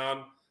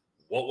Zion,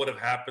 what would have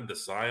happened to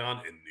Zion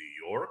in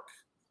New York?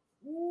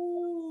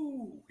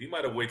 Ooh, he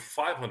might have weighed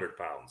 500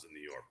 pounds in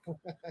New York.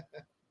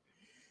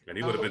 And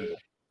he would have been.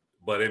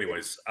 But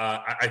anyways,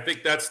 I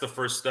think that's the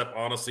first step,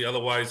 honestly.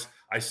 Otherwise,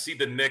 I see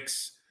the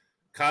Knicks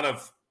kind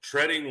of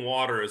treading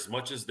water as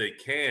much as they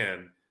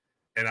can,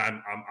 and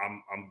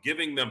I'm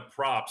giving them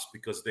props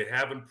because they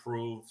have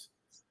improved.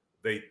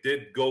 They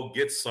did go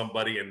get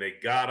somebody, and they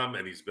got him,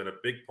 and he's been a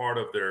big part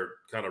of their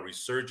kind of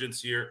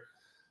resurgence here.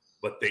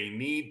 But they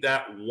need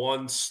that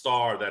one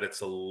star, that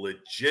it's a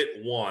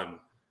legit one.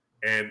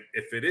 And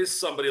if it is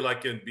somebody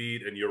like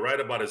Embiid, and you're right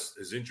about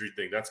his injury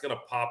thing, that's going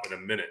to pop in a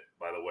minute,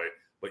 by the way.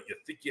 But you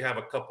think you have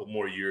a couple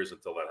more years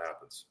until that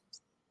happens.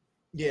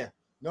 Yeah.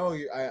 No,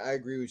 I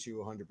agree with you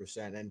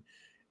 100%. And,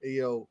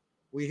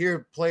 we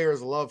hear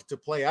players love to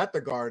play at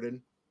the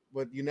Garden,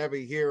 but you never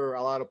hear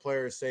a lot of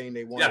players saying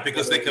they want to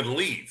because they can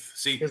leave.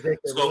 See,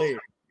 leave.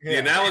 The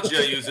analogy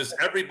I use is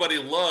everybody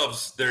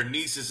loves their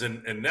nieces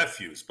and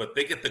nephews, but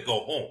they get to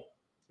go home.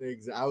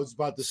 I was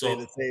about to say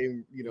the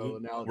same,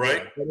 analogy.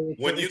 Right?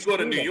 When you go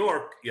to New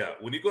York,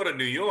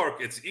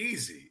 it's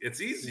easy.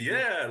 It's easy.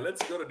 Yeah,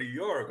 let's go to New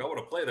York. I want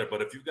to play there.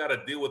 But if you've got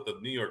to deal with the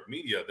New York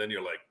media, then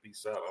you're like,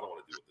 peace out. I don't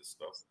want to deal with this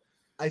stuff.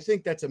 I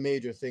think that's a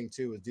major thing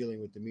too, is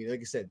dealing with the media. Like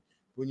I said,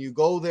 when you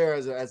go there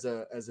as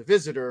a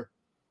visitor,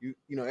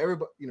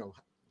 everybody,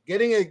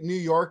 getting a New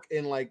York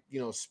in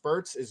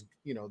spurts is,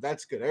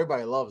 that's good.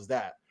 Everybody loves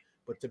that.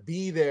 But to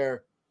be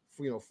there,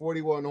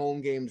 41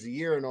 home games a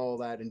year and all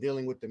that, and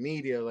dealing with the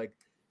media,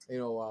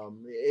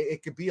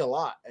 it could be a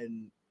lot.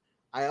 And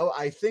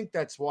I think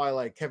that's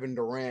why Kevin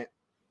Durant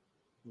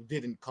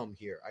didn't come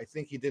here. I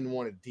think he didn't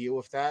want to deal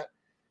with that.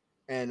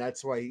 And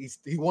that's why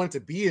he wanted to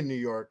be in New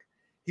York.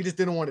 He just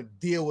didn't want to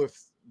deal with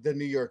the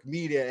New York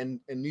media, and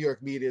New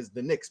York media is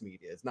the Knicks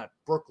media. It's not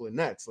Brooklyn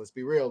Nets. Let's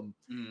be real.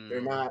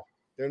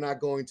 They're not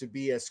going to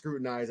be as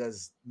scrutinized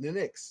as the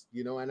Knicks,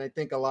 and I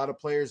think a lot of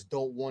players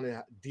don't want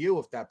to deal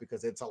with that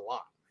because it's a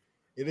lot.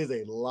 It is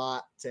a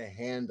lot to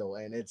handle,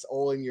 and it's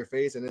all in your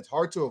face, and it's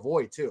hard to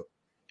avoid too.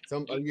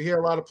 You hear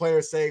a lot of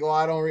players saying, "Oh,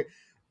 I don't."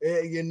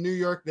 In New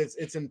York,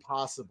 it's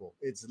impossible.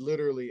 It's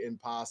literally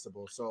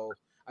impossible. So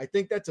I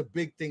think that's a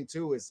big thing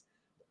too, is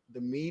the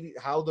media,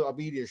 how the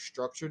media is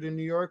structured in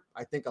New York.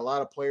 I think a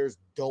lot of players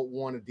don't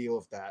want to deal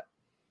with that.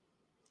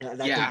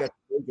 And I think that's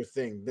a bigger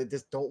thing. They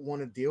just don't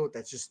want to deal with that.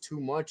 That's just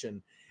too much.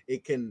 And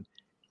it can,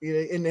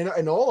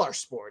 in all our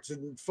sports,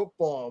 in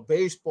football,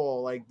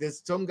 baseball,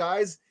 some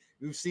guys,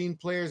 we've seen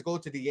players go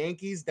to the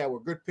Yankees that were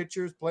good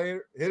pitchers,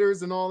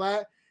 hitters and all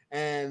that.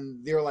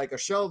 And they're like a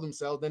shell of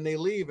themselves. Then they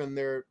leave and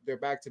they're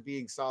back to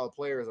being solid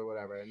players or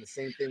whatever. And the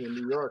same thing in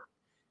New York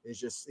is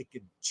just, it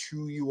could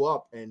chew you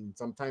up and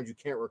sometimes you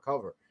can't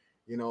recover.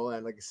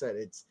 And like I said,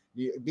 it's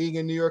being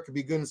in New York could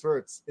be good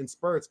in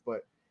spurts,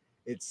 but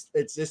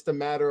It's just a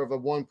matter of a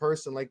one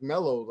person like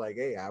Melo, like,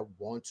 hey, I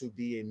want to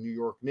be a New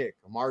York Knick.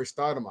 Amari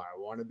Stoudemire, I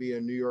want to be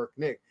a New York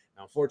Knick.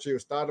 Now, unfortunately,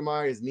 with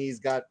Stoudemire, his knees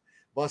got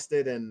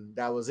busted, and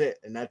that was it.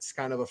 And that's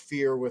kind of a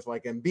fear with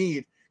like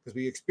Embiid, because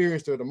we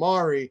experienced it with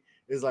Amari.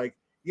 Is like,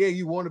 yeah,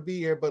 you want to be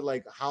here, but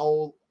like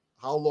how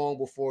long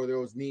before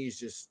those knees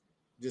just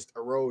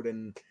erode,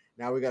 and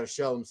now we got to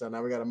shell them. So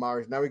now we got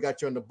Amari. Now we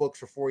got you on the books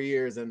for 4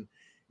 years, and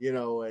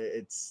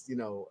it's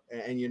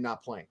and you're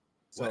not playing.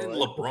 Why didn't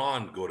So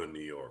LeBron go to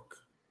New York?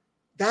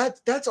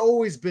 that's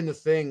always been the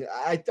thing.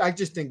 I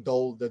just think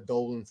the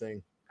Dolan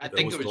thing. I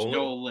think it was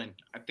Dolan.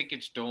 I think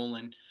it's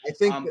Dolan. I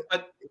think,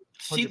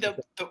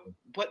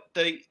 but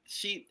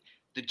see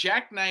the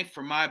jackknife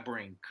for my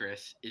brain,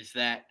 Chris, is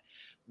that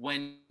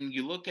when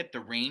you look at the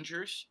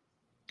Rangers,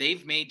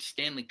 they've made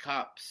Stanley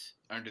Cups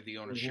under the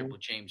ownership of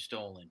James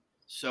Dolan.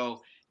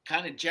 So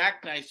kind of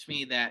jackknifes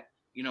me that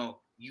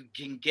you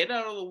can get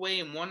out of the way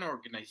in one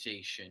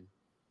organization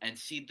and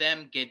see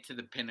them get to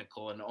the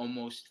pinnacle and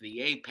almost to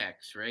the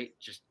apex, right?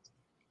 Just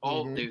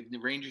the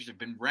Rangers have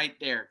been right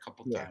there a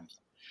couple times.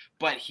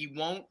 But he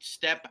won't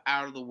step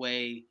out of the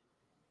way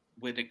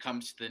when it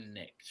comes to the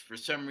Knicks. For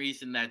some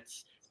reason,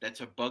 that's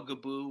a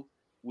bugaboo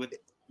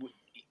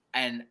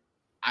and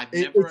I've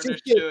never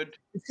understood.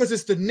 It's because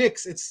it's the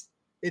Knicks. It's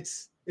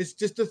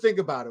just to think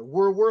about it.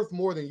 We're worth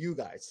more than you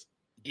guys.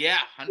 Yeah,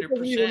 100%. It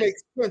doesn't even make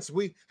sense.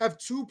 We have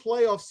 2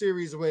 playoff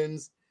series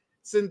wins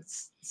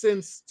since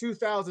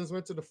 2000s,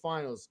 went to the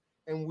finals,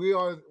 and we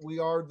are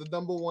the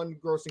number 1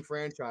 grossing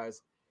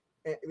franchise.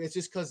 And it's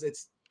just because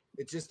it's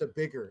just a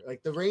bigger,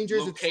 like the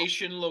Rangers.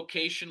 Location,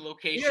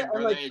 yeah,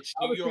 brother. like, it's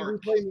New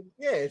York.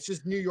 It's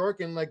just New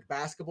York, and like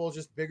basketball is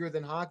just bigger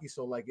than hockey,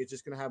 so like it's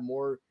just gonna have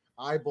more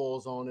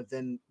eyeballs on it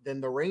than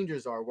the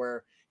Rangers are,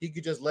 where he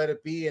could just let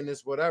it be and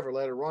this whatever,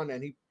 let it run,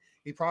 and he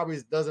probably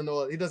doesn't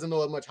know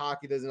as much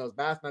hockey, doesn't know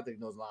basketball. Not that he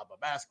knows a lot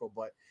about basketball,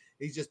 but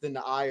he's just in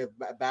the eye of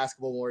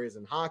basketball warriors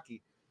and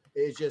hockey.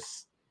 It's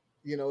just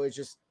it's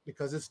just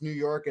because it's New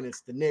York and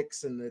it's the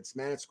Knicks and it's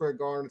Madison Square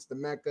Garden, it's the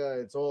Mecca,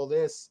 it's all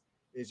this.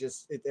 It's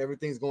just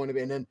everything's going to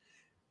be, and then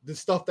the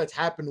stuff that's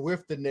happened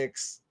with the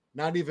Knicks,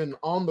 not even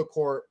on the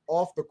court,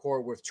 off the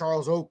court, with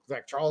Charles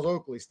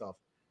Oakley stuff,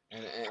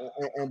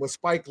 and with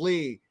Spike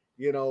Lee,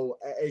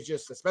 it's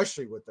just,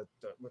 especially with the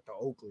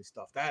Oakley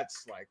stuff,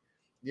 that's like,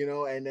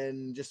 and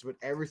then just with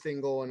everything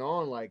going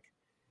on, like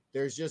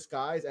there's just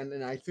guys,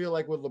 and I feel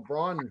like with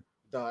LeBron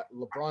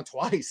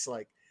twice,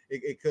 like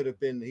he could have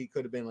been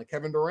like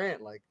Kevin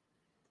Durant, like.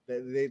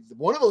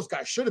 One of those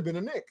guys should have been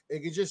a Knick.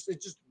 It just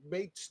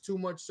makes too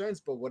much sense.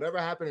 But whatever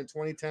happened in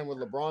 2010 with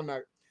LeBron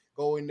not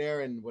going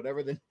there, and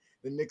whatever the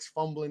Knicks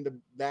fumbling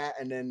that,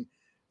 and then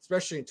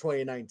especially in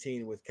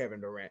 2019 with Kevin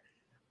Durant,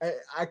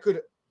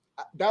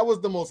 that was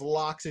the most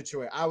locked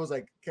situation. I was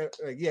like,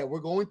 yeah,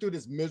 we're going through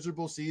this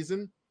miserable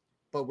season,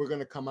 but we're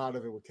gonna come out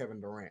of it with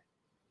Kevin Durant.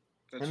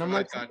 That's and I'm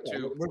like, I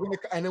too. We're gonna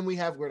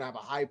have a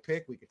high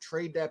pick. We could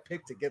trade that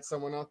pick to get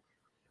someone else.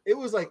 It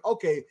was like,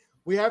 okay.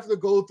 We have to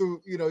go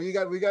through, we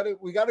got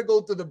to go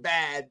through the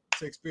bad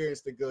to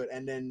experience the good,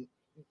 and then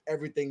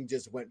everything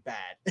just went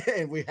bad,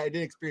 and I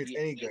didn't experience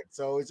any good.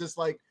 So it's just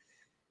like,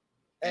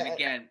 and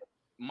again,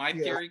 my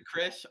theory,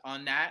 Chris,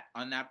 on that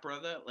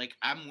brother, like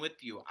I'm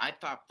with you. I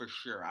thought for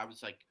sure, I'm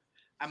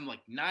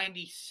like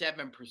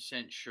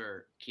 97%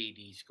 sure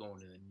KD's going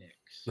to the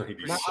Knicks.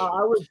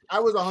 I was 100%. I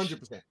was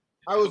 100%.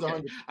 I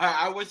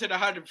wasn't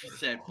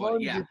 100%,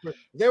 but yeah,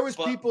 there was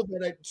people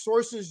that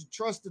sources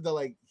trusted that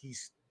like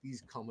he's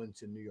coming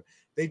to New York.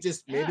 They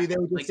just maybe they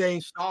were just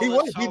saying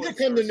he did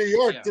come to New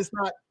York, just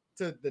not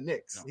to the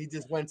Knicks. No. He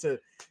just went to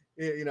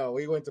he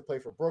went to play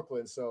for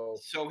Brooklyn. So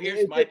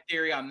here's my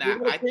theory on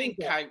that. I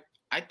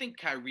think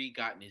Kyrie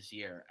got in his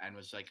ear and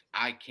was like,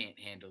 I can't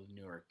handle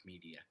New York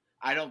media.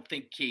 I don't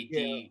think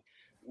KD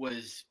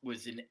was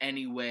in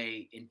any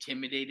way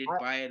intimidated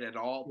by it at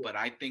all. But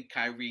I think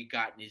Kyrie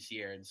got in his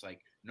ear and it's like,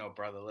 no,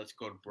 brother, let's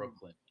go to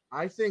Brooklyn.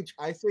 I think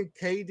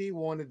KD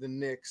wanted the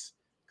Knicks.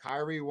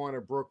 Kyrie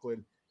wanted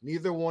Brooklyn.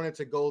 Neither wanted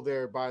to go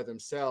there by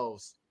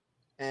themselves.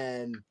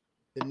 And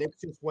the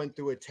Knicks just went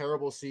through a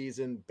terrible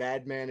season,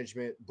 bad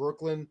management.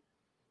 Brooklyn,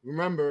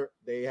 remember,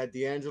 they had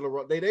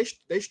D'Angelo.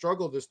 They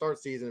struggled to start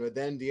season, but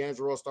then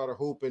D'Angelo started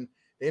hooping.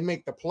 They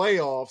make the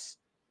playoffs.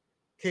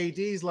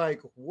 KD's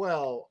like,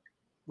 well,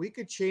 we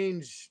could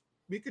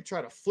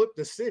try to flip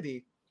the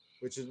city,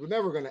 which is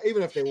never going to,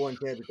 even if they won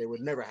championship, it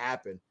would never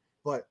happen.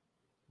 But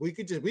we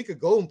could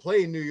go and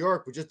play in New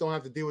York. We just don't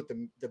have to deal with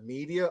the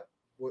media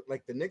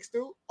like the Knicks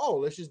do. Oh,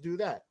 let's just do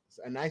that.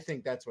 And I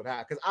think that's what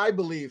happened. Because I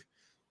believe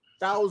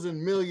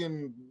 1,000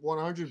 million,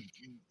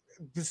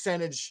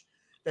 100%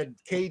 that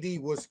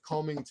KD was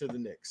coming to the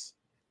Knicks.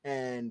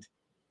 And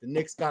the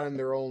Knicks got in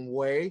their own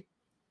way.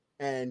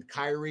 And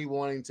Kyrie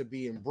wanting to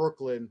be in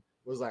Brooklyn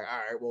was like,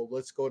 all right, well,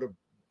 let's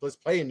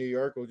play in New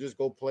York. We'll just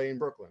go play in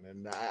Brooklyn.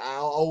 And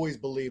I'll always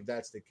believe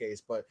that's the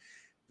case. But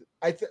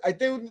I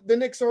think the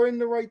Knicks are in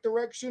the right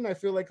direction. I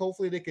feel like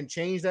hopefully they can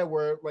change that,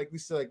 where, like we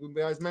said, like we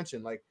guys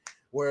mentioned, like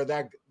where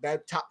that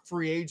top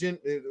free agent,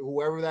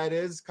 whoever that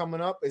is coming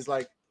up, is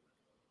like,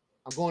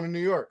 I'm going to New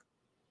York.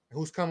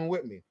 Who's coming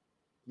with me?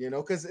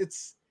 Because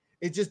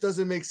it just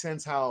doesn't make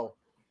sense how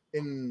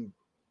in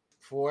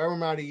forever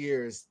amount of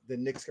years the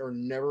Knicks are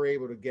never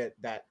able to get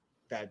that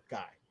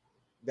guy,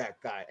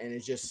 and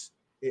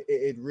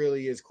it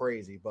really is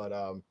crazy. But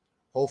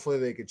hopefully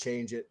they could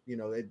change it.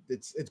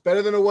 It's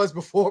better than it was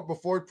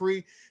before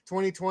pre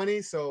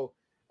 2020. So,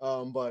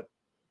 but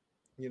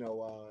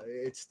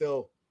it's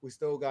still we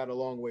still got a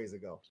long ways to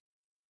go.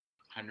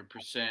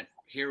 100%.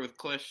 Here with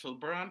Clutch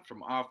Lebron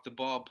from Off the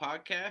Ball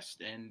podcast,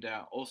 and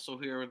also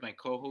here with my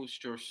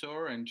co-host Joe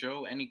Sora. And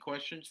Joe, any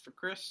questions for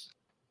Chris?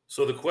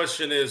 So the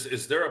question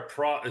is there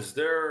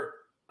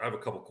I have a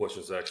couple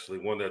questions actually,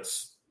 one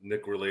that's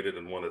Knick related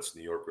and one that's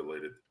New York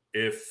related.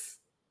 If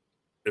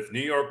New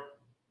York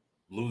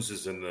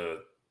loses in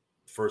the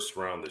first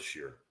round this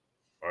year,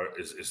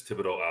 is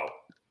Thibodeau out?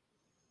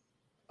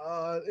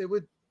 It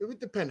would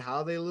depend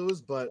how they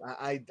lose, but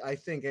I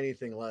think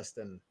anything less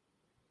than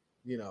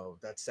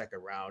that second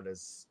round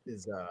is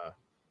I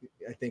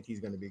think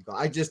he's going to be gone.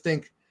 I just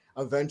think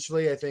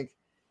eventually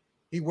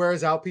he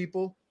wears out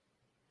people,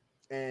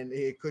 and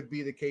it could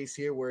be the case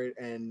here where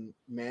and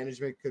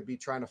management could be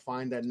trying to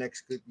find that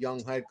next good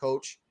young head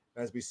coach.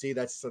 As we see,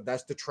 that's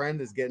the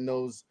trend, is getting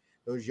those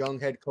young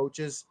head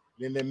coaches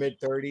in their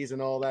mid-30s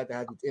and all that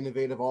have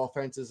innovative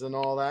offenses and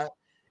all that.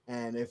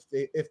 And if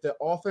the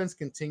offense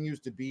continues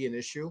to be an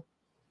issue,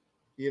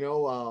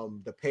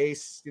 the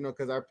pace,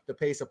 because the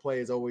pace of play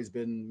has always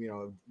been,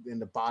 in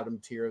the bottom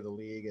tier of the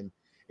league. And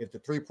if the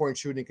 3-point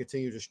shooting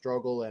continues to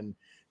struggle and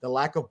the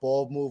lack of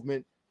ball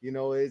movement,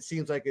 it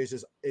seems like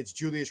it's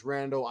Julius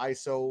Randle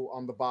ISO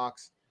on the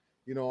box,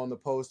 on the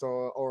post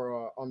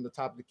or on the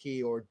top of the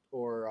key or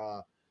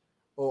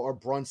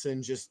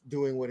Brunson just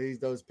doing what he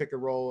does, pick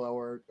and roll,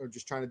 or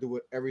just trying to do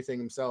everything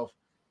himself.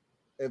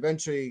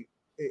 Eventually,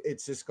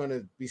 it's just going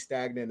to be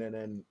stagnant, and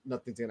then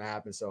nothing's going to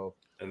happen. So,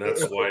 and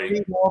that's why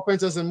the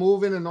offense isn't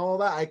moving and all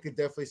that. I could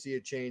definitely see a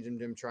change in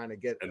them trying to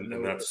get. And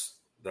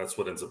that's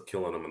what ends up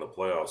killing them in the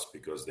playoffs,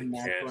 because they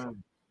can't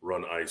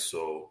run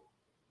ISO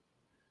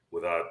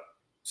without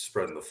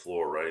spreading the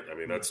floor, right? I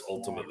mean, that's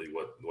ultimately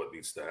what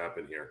needs to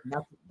happen here.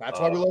 That's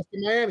why we lost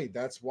to Miami.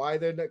 That's why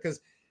they're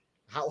because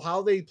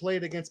how they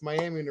played against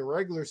Miami in the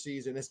regular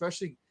season,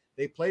 especially.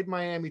 They played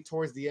Miami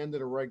towards the end of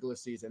the regular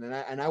season,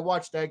 and I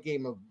watched that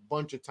game a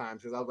bunch of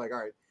times because I was like, all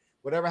right,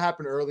 whatever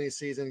happened early in the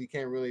season, you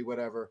can't really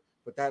whatever.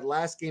 But that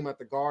last game at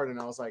the Garden,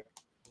 I was like,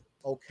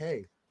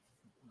 okay,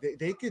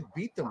 they could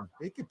beat them.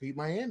 They could beat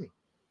Miami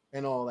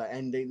and all that.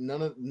 And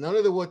none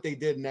of what they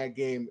did in that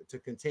game to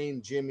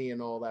contain Jimmy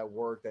and all that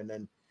worked. And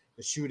then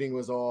the shooting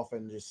was off,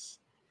 and just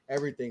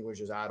everything was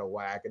just out of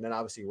whack. And then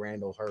obviously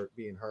Randall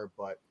being hurt,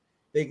 but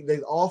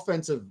the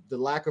offensive, the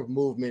lack of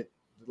movement,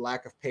 the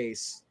lack of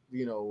pace.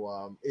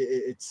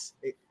 If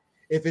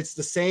it's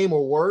the same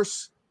or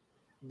worse,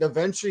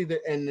 eventually,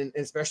 and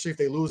especially if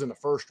they lose in the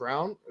first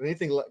round,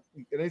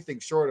 anything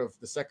short of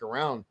the second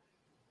round,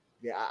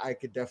 yeah, I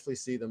could definitely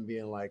see them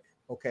being like,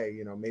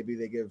 okay, maybe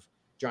they give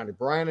Johnny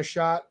Bryan a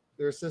shot,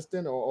 their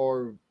assistant,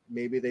 or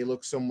maybe they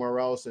look somewhere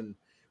else and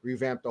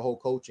revamp the whole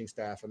coaching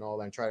staff and all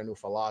that and try a new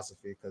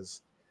philosophy,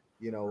 because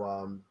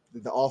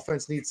the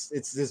offense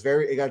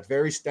it got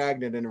very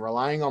stagnant, and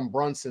relying on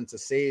Brunson to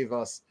save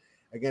us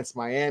against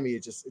Miami,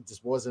 it just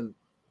wasn't.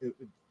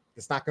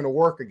 It's not going to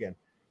work again.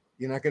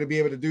 You're not going to be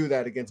able to do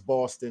that against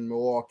Boston,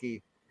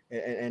 Milwaukee,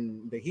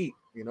 and the Heat.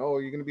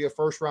 Or you're going to be a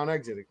first round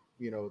exit,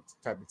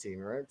 type of team,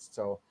 right?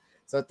 So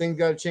things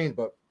got to change.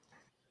 But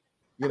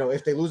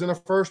if they lose in the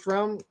first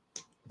round,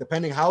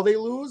 depending how they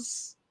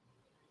lose,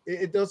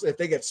 it does. If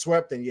they get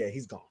swept, then yeah,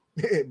 he's gone.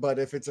 But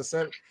if it's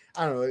a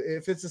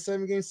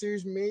 7-game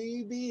series,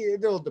 maybe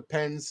it all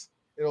depends.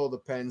 It all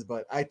depends.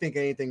 But I think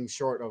anything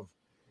short of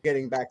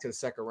getting back to the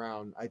second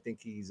round, I think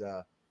he's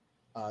gone.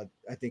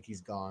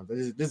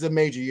 This is a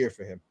major year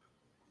for him.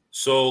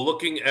 So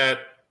looking at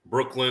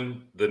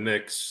Brooklyn, the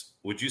Knicks,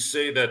 would you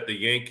say that the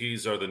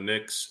Yankees are the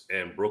Knicks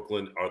and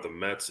Brooklyn are the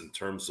Mets in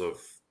terms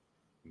of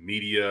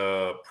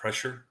media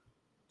pressure?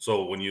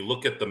 So when you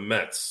look at the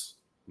Mets,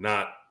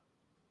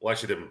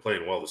 actually they've been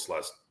playing well this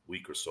last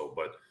week or so,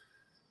 but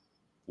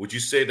would you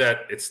say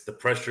that it's the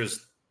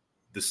pressures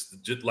this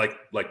just like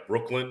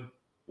Brooklyn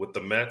with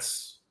the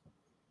Mets?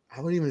 I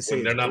wouldn't even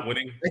say they're not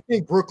winning. I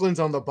think Brooklyn's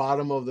on the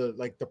bottom of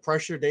the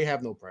pressure. They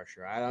have no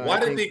pressure.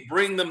 Why did they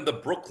bring them to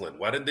Brooklyn?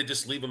 Why didn't they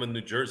just leave them in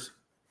New Jersey?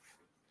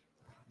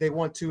 They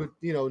want to,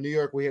 New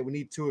York. We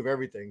need two of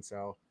everything,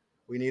 so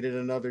we needed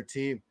another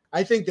team.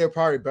 I think they're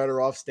probably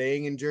better off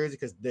staying in Jersey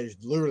because there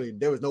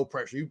was no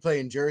pressure. You play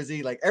in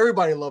Jersey, like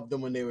everybody loved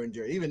them when they were in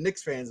Jersey. Even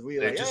Knicks fans,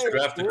 they just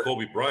drafted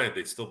Kobe Bryant.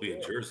 They'd still be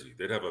in Jersey.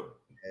 They'd have a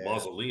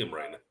mausoleum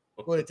right now.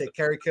 What, to take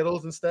Kerry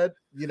Kittles instead?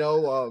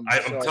 I'm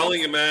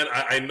telling you, man.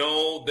 I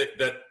know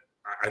that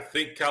I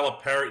think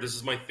Calipari. This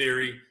is my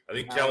theory. I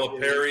think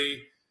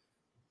Calipari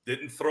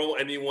didn't throw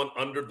anyone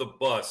under the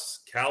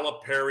bus.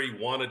 Calipari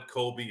wanted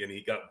Kobe, and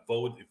he got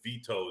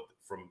vetoed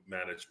from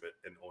management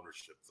and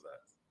ownership for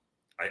that.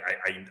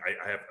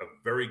 I have a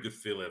very good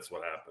feeling that's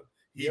what happened.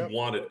 He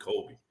wanted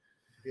Kobe,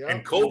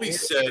 and Kobe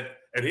said,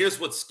 and here's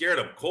what scared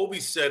him. Kobe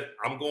said,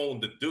 "I'm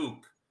going to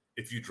Duke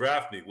if you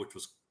draft me, which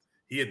was,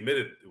 he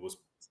admitted it was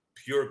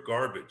pure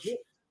garbage.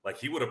 Like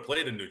he would have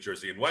played in New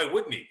Jersey. And why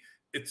wouldn't he?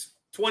 It's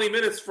 20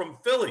 minutes from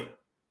Philly.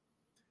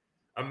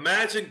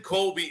 Imagine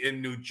Kobe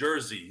in New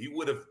Jersey. He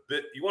would have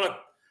been,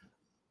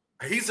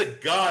 he's a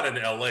god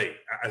in LA.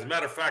 As a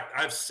matter of fact,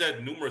 I've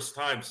said numerous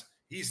times,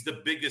 he's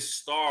the biggest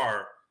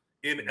star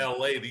in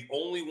LA. The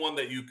only one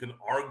that you can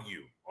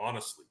argue,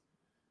 honestly,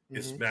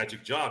 is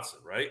Magic Johnson,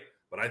 right?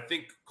 But I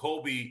think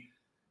Kobe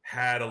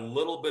had a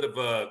little bit of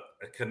a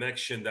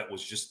connection that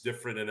was just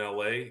different in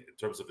LA in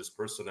terms of his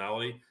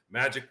personality.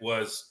 Magic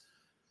was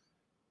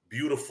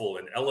beautiful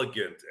and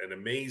elegant and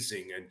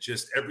amazing and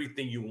just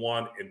everything you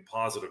want in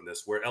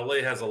positiveness, where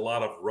LA has a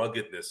lot of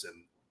ruggedness,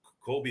 and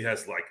Kobe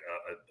has like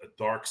a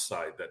dark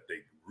side that they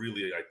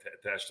really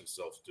attached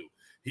themselves to.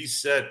 He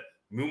said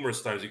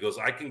numerous times, he goes,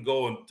 I can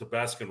go to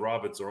Baskin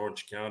Robbins or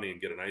Orange County and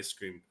get an ice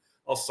cream.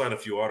 I'll sign a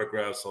few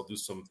autographs. I'll do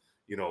some,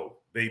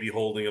 baby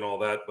holding and all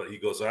that. But he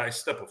goes, I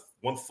step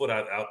one foot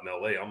out in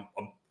LA. I'm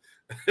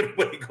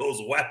everybody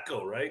goes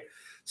wacko, right?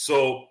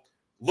 So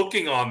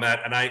looking on that,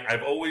 and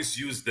I've always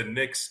used the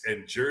Knicks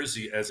and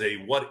Jersey as a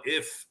what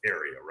if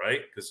area,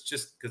 right? Because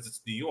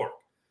it's New York.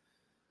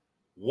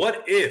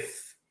 What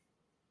if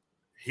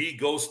he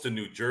goes to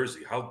New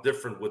Jersey? How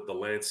different would the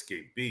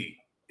landscape be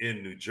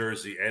in New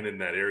Jersey and in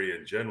that area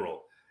in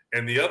general?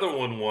 And the other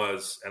one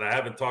was, and I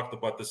haven't talked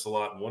about this a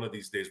lot, and one of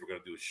these days we're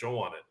going to do a show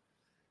on it.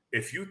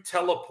 If you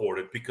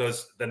teleported,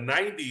 because the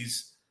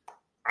 90s,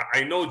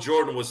 I know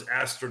Jordan was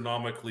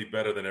astronomically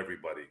better than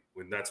everybody,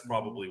 and that's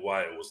probably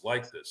why it was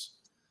like this.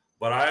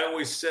 But I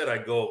always said, I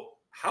go,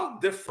 how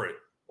different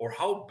or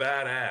how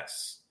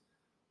badass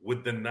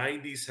would the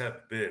 90s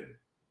have been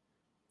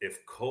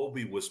if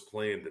Kobe was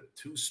playing the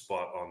 2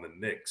 spot on the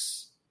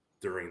Knicks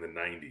during the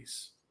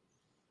 90s?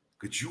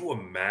 Could you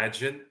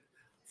imagine?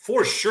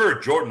 For sure,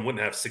 Jordan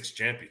wouldn't have 6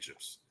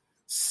 championships.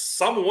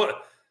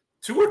 Somewhat,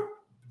 2 or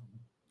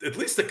at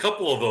least a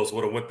couple of those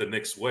would have went the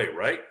Knicks' way,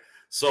 right?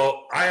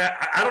 So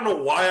I don't know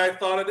why I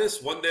thought of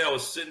this. One day I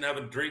was sitting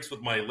having drinks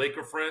with my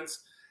Laker friends,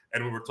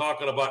 and we were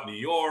talking about New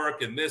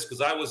York and this, because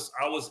I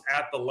was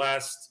at the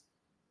last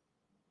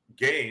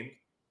game.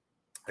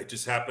 I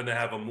just happened to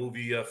have a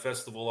movie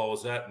festival I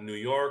was at in New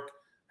York.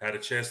 Had a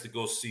chance to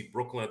go see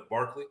Brooklyn at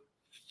Barclay.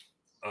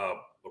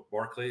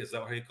 Barclay, is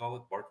that how you call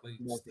it? Barclay?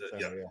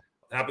 Yeah.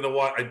 Happened to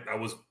watch. I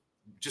was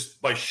just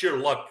by sheer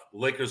luck,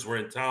 Lakers were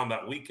in town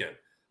that weekend.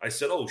 I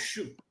said, oh,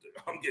 shoot,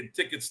 I'm getting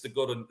tickets to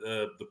go to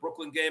the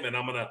Brooklyn game, and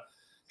I'm going to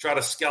try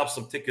to scalp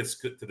some tickets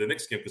to the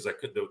Knicks game because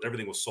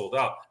everything was sold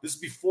out. This is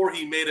before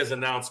he made his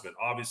announcement.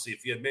 Obviously,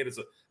 if he had made his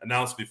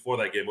announcement before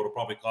that game, it would have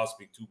probably cost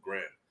me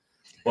 $2,000.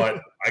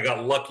 But I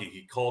got lucky.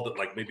 He called it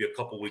like maybe a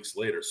couple weeks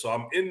later. So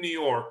I'm in New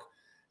York,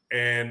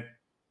 and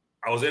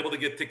I was able to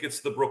get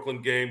tickets to the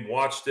Brooklyn game,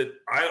 watched it.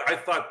 I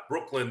thought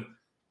Brooklyn,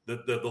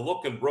 the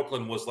look in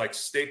Brooklyn was like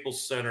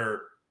Staples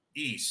Center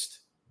East,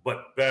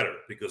 but better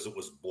because it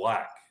was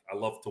black. I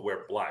love to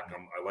wear black.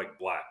 I like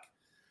black.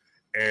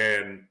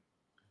 And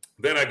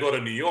then I go to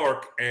New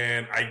York,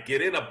 and I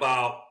get in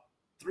about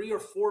 3 or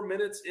 4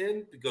 minutes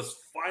in because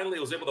finally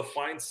I was able to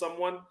find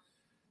someone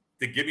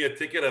to give me a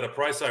ticket at a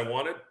price I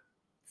wanted.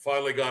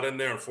 Finally got in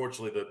there.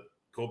 Unfortunately,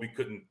 Kobe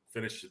couldn't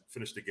finish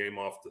the game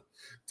off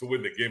to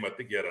win the game. I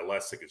think he had a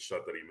last-second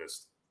shot that he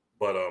missed.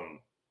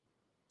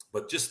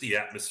 But just the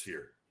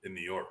atmosphere in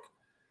New York.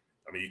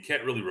 I mean, you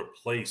can't really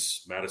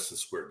replace Madison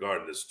Square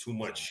Garden. There's too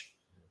much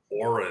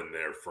aura in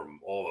there from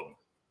all the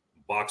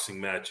boxing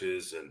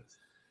matches and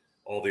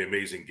all the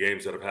amazing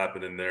games that have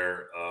happened in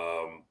there.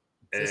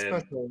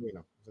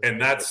 And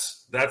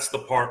that's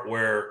the part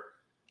where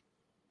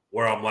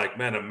I'm like,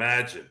 man,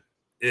 imagine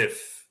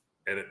if,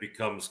 and it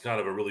becomes kind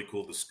of a really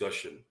cool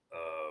discussion.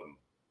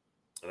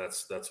 And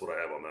that's what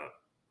I have on that.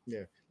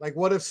 Yeah. Like,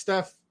 what if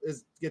Steph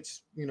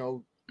gets,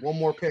 one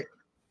more pick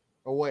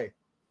away?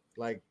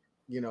 Like,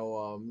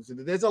 so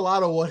there's a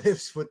lot of what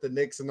ifs with the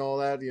Knicks and all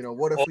that.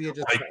 What if we had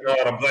just? My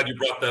God, I'm glad you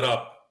brought that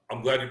up.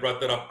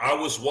 I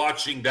was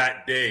watching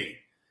that day.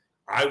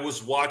 I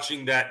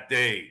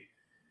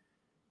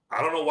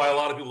don't know why a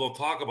lot of people don't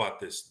talk about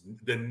this.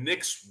 The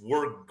Knicks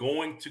were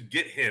going to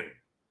get him.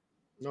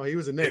 No, he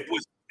was a Knick.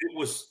 It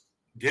was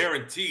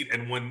guaranteed.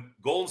 And when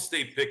Golden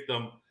State picked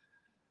him,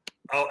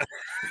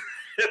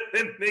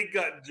 and they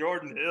got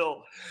Jordan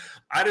Hill.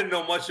 I didn't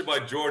know much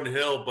about Jordan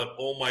Hill, but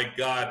oh my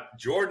God,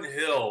 Jordan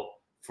Hill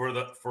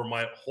for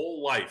my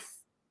whole life,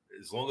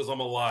 as long as I'm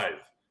alive,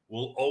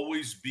 will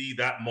always be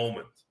that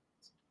moment.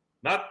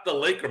 Not the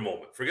Laker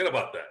moment. Forget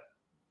about that.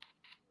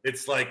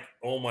 It's like,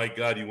 oh my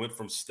God, you went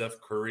from Steph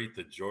Curry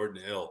to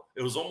Jordan Hill.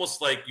 It was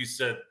almost like you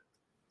said,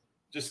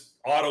 just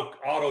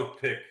auto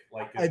pick.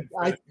 Like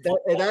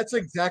that's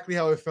exactly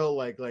how it felt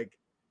like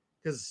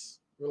because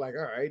we're like,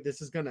 all right,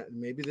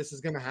 maybe this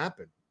is gonna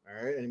happen.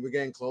 All right, and we're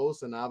getting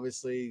close, and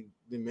obviously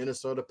the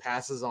Minnesota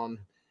passes on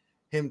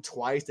him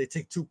twice. They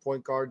take 2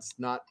 point guards,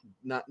 not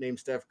named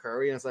Steph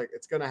Curry, and it's like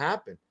it's gonna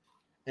happen.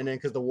 And then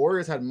because the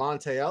Warriors had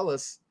Monte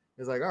Ellis,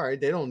 it's like, all right,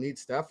 they don't need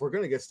Steph. We're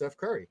gonna get Steph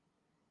Curry.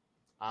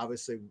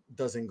 Obviously,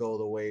 doesn't go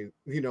the way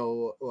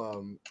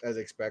as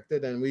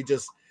expected, and we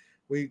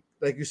we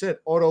like you said,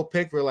 auto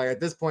pick. We're like, at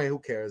this point, who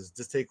cares?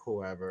 Just take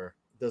whoever.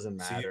 Doesn't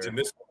matter. See, and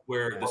this is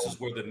where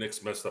the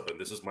Knicks messed up, and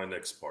this is my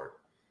next part.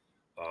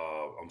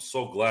 I'm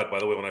so glad. By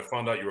the way, when I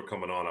found out you were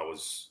coming on, I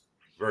was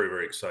very,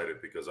 very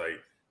excited because I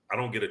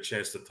don't get a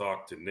chance to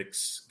talk to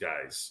Knicks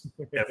guys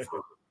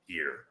ever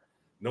here.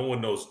 No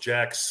one knows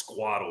jack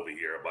squat over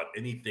here about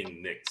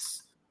anything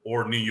Knicks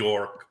or New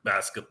York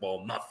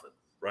basketball, nothing,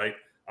 right?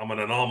 I'm an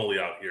anomaly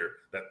out here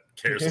that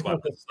cares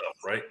about this stuff,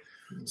 right?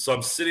 So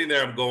I'm sitting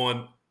there, I'm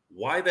going,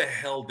 why the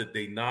hell did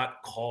they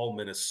not call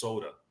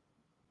Minnesota?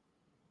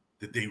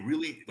 Did they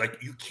really, like,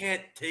 you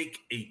can't take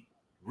a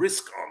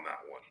risk on that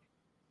one.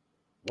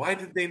 Why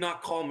did they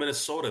not call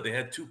Minnesota? They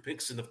had 2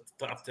 picks in the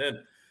top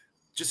 10.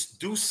 Just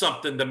do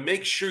something to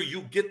make sure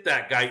you get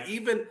that guy.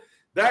 Even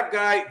that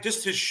guy,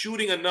 just his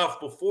shooting enough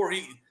before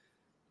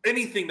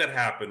anything that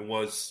happened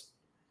was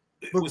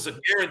a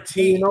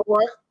guarantee.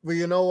 But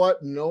you know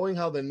what? Knowing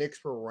how the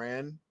Knicks were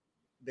ran,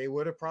 they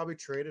would have probably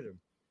traded him.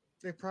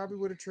 They probably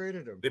would have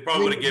traded him. They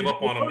probably would have gave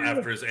up on him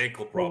after his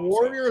ankle problem. The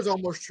Warriors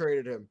almost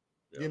traded him.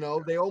 Yeah.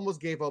 They almost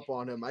gave up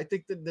on him. I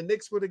think the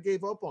Knicks would have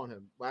gave up on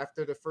him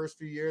after the first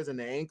few years and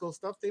the ankle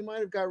stuff. They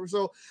might have got.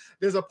 So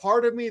there's a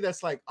part of me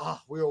that's like,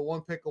 we were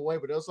 1 pick away.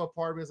 But there's also a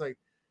part of me that's like,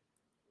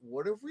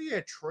 what if we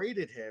had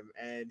traded him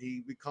and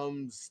he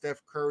becomes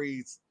Steph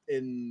Curry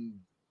in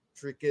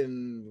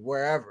freaking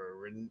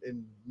wherever,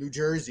 in New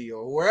Jersey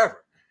or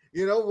wherever?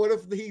 What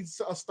if he's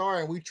a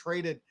star and we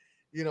traded,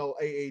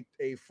 a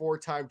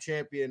 4-time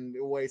champion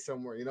away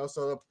somewhere,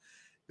 So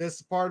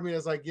this part of me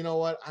is like, you know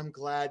what? I'm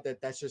glad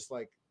that's just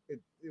like, it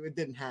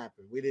didn't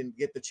happen. We didn't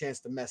get the chance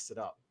to mess it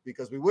up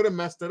because we would have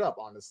messed it up,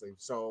 honestly.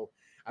 So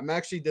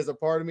there's a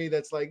part of me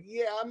that's like,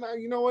 yeah,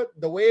 you know what?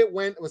 The way it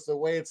went was the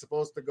way it's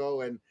supposed to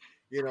go. And,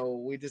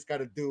 we just got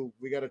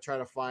to try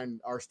to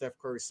find our Steph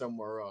Curry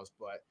somewhere else.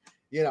 But,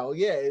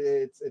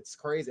 it's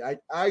crazy.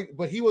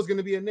 But he was going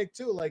to be a Knick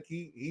too. Like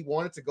he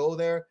wanted to go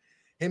there.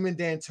 Him and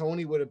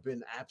D'Antoni would have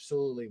been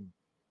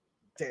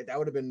that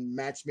would have been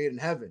match made in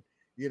heaven.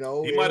 He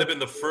might have been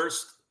the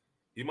first.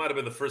 He might have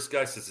been the first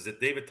guy since, is it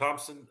David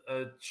Thompson,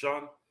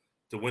 Sean,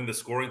 to win the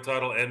scoring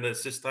title and the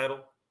assist title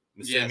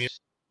in the same year?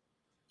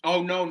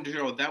 Oh no,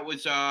 that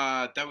was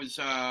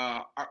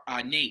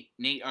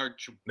Nate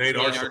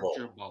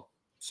Archibald.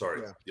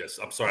 Sorry. Yeah. Yes,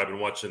 I'm sorry. I've been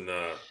watching.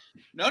 No,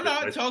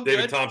 it's all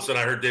David good. Thompson.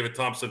 I heard David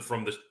Thompson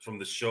from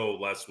the show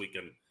last week,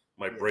 and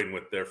my brain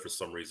went there for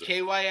some reason.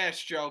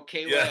 KYS, Joe.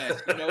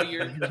 KYS.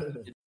 Yeah.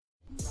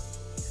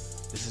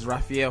 This is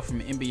Raphael from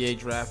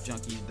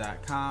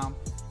NBADraftJunkies.com,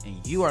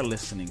 and you are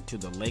listening to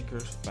the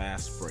Lakers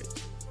Fast Break.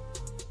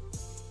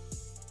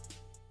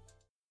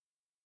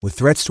 With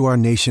threats to our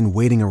nation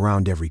waiting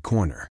around every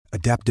corner,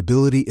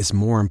 adaptability is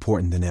more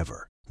important than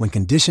ever. When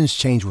conditions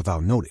change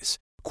without notice,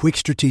 quick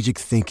strategic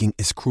thinking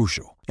is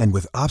crucial. And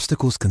with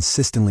obstacles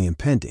consistently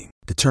impending,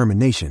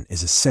 determination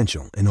is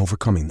essential in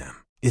overcoming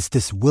them. It's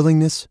this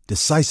willingness,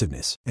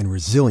 decisiveness, and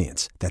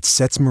resilience that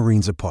sets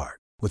Marines apart.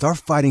 With our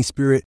fighting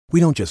spirit, we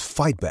don't just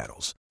fight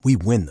battles, we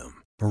win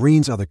them.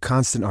 Marines are the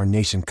constant our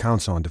nation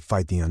counts on to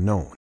fight the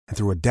unknown. And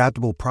through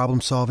adaptable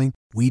problem solving,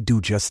 we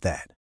do just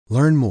that.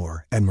 Learn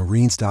more at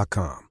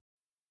marines.com.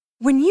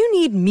 When you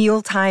need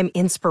mealtime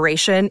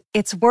inspiration,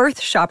 it's worth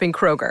shopping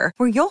Kroger,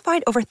 where you'll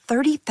find over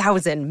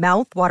 30,000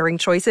 mouth-watering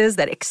choices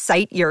that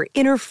excite your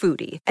inner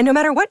foodie. And no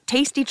matter what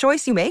tasty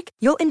choice you make,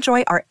 you'll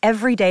enjoy our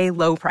everyday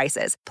low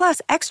prices, plus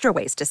extra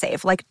ways to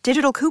save, like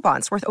digital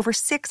coupons worth over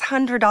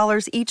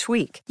 $600 each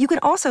week. You can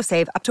also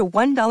save up to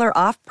 $1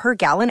 off per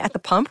gallon at the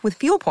pump with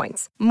fuel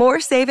points.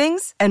 More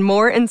savings and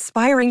more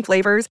inspiring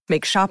flavors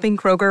make shopping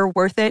Kroger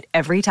worth it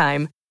every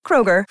time.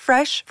 Kroger,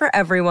 fresh for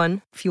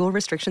everyone. Fuel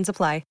restrictions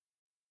apply.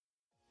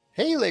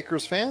 Hey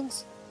Lakers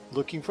fans!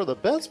 Looking for the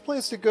best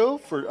place to go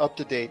for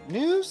up-to-date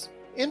news,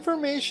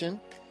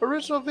 information,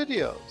 original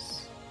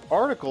videos,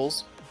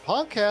 articles,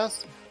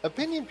 podcasts,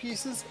 opinion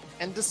pieces,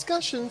 and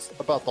discussions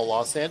about the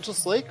Los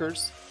Angeles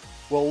Lakers?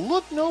 Well,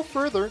 look no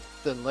further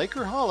than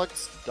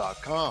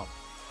Lakerholics.com.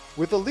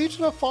 With a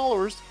legion of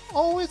followers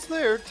always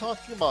there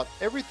talking about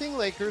everything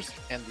Lakers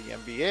and the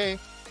NBA,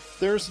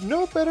 there's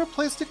no better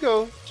place to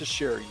go to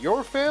share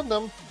your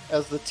fandom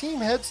as the team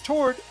heads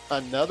toward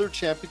another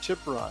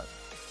championship run.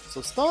 So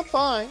stop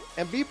by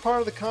and be part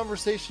of the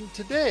conversation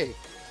today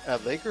at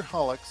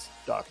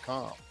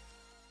Lakerholics.com.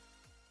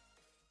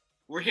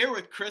 We're here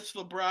with Chris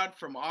Lebron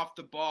from Off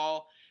the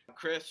Ball.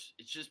 Chris,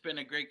 it's just been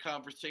a great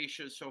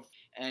conversation.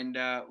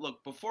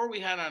 Look, before we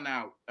head on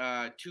out,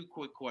 2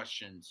 quick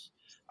questions.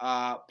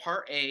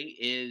 Part A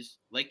is,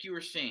 like you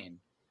were saying,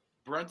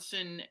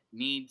 Brunson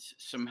needs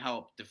some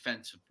help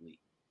defensively.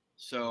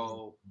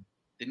 So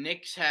the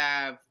Knicks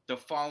have the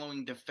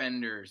following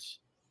defenders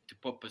to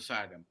put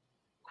beside him: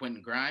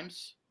 Quentin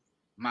Grimes,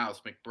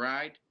 Miles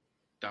McBride,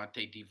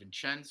 Dante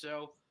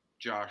DiVincenzo,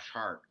 Josh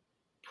Hart.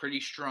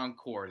 Pretty strong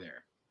core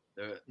there.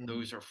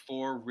 Those are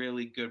 4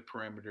 really good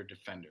perimeter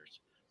defenders.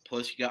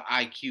 Plus you got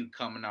IQ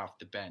coming off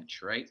the bench,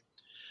 right?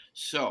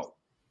 So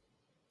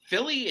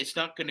Philly is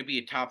not going to be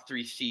a top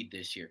 3 seed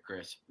this year,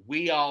 Chris.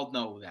 We all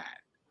know that.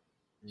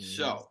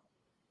 So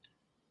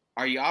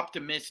are you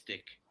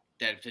optimistic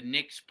that if the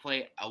Knicks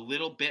play a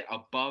little bit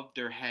above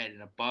their head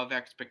and above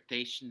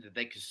expectations, that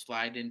they could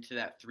slide into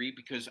that 3.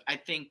 Because I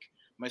think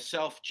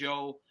myself,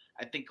 Joe,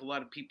 I think a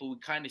lot of people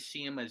would kind of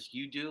see them as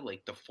you do,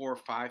 like the 4 or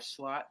 5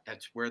 slot.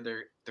 That's where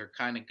they're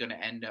kind of going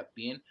to end up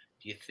being.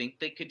 Do you think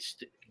they could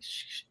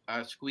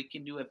squeak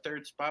into a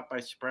 3rd spot by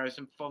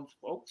surprising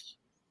folks?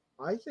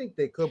 I think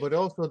they could, but it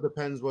also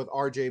depends with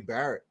RJ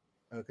Barrett,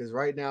 because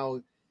right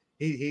now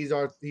he's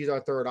our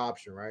 3rd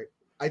option, right?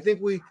 I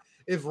think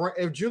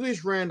if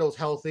Julius Randle's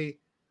healthy,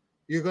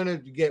 you're gonna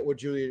get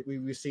what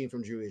we've seen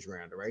from Julius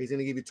Randle, right? He's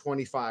gonna give you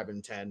 25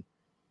 and 10.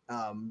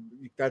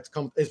 That's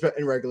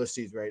in regular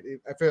season, right?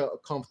 I feel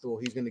comfortable.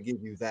 He's gonna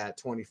give you that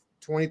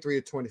 23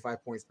 to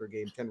 25 points per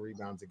game, 10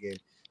 rebounds a game.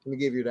 I'm gonna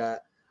give you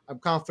that. I'm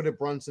confident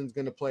Brunson's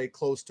gonna play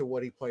close to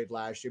what he played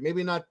last year.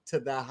 Maybe not to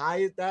that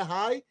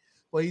high,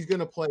 but he's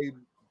gonna play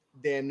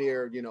damn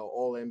near,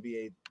 all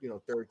NBA,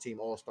 3rd team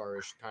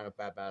all-star-ish kind of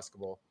bad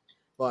basketball.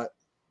 But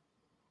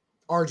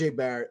RJ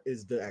Barrett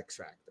is the X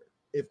factor.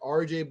 If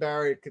RJ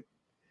Barrett could,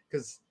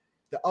 because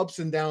the ups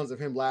and downs of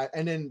him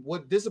and then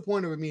what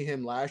disappointed with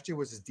him last year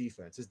was his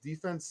defense. His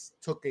defense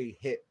took a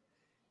hit,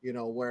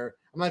 where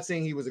I'm not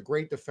saying he was a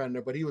great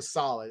defender, but he was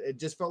solid. It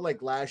just felt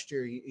like last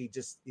year he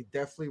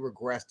definitely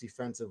regressed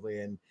defensively,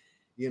 and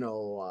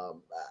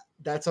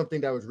that's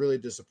something that was really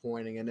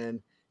disappointing. And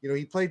then he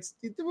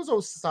was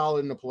also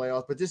solid in the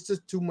playoffs, but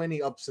just too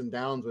many ups and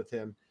downs with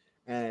him.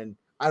 And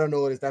I don't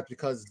know, is that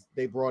because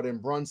they brought in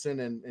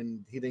Brunson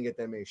and he didn't get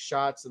that many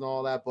shots and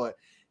all that, but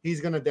he's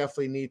going to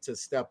definitely need to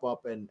step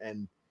up and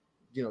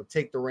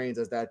take the reins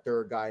as that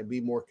 3rd guy and be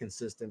more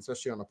consistent,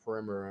 especially on the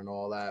perimeter and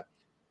all that.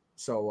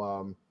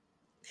 So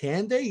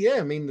can they? Yeah,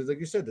 I mean, like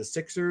you said, the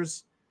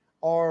Sixers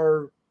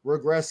are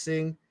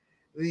regressing.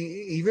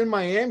 Even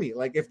Miami,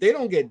 like if they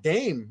don't get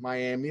Dame,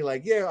 Miami,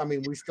 like, yeah, I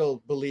mean, we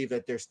still believe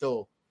that they're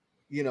still,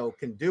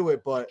 can do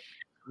it, but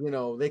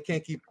they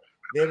can't keep.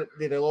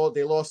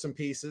 They lost some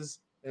pieces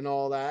and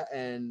all that,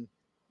 and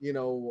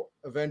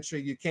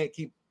eventually you can't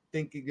keep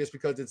thinking just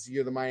because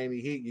you're the Miami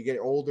Heat, you get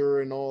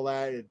older and all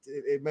that.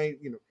 It may,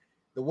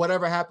 the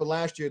whatever happened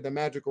last year, the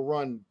magical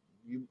run,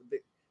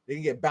 they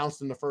can get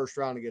bounced in the 1st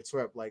round and get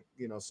swept, like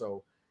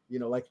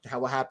like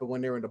how it happened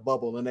when they were in the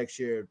bubble. The next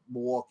year,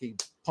 Milwaukee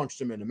punched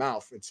them in the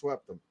mouth and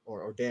swept them,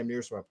 or damn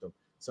near swept them.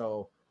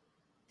 So,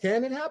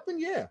 can it happen?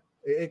 Yeah,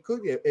 it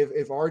could.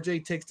 If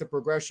RJ takes the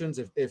progressions,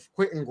 if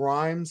Quentin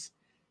Grimes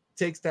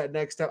takes that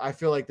next step, I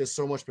feel like there's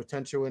so much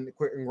potential in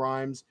Quentin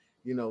Grimes.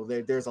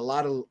 There's a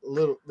lot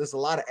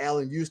of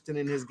Allen Houston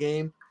in his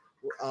game,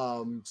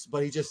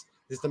 but it's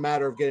a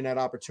matter of getting that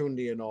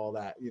opportunity and all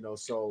that.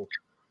 So,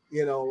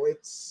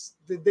 it's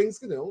the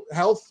things.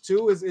 Health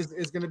too is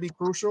going to be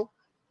crucial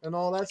and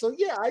all that. So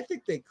yeah, I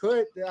think they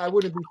could. I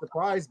wouldn't be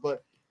surprised,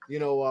 but they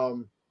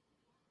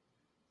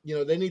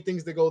need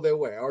things to go their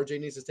way. RJ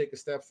needs to take a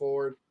step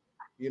forward.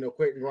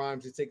 Quentin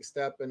Grimes to take a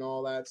step and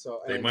all that.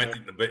 So they might,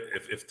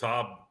 if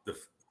Tom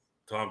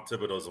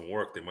Thibodeau doesn't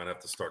work, they might have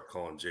to start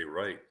calling Jay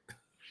Wright.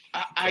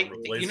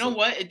 You know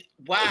what?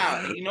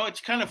 Wow. It's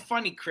kind of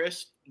funny,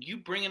 Chris. You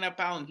bringing up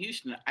Allen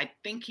Houston. I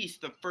think he's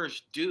the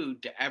first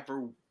dude to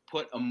ever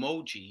put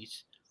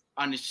emojis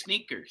on his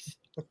sneakers.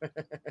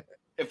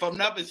 If I'm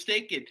not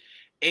mistaken,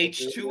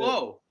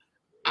 H2O.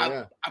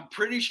 Yeah. I'm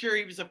pretty sure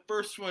he was the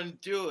first one to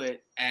do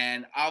it,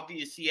 and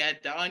obviously he had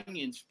the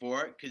onions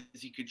for it because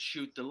he could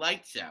shoot the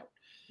lights out.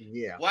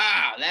 Yeah.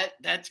 Wow,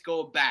 that's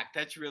going back.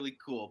 That's really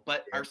cool.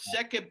 But our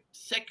second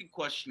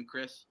question,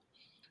 Chris.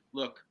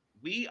 Look,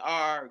 we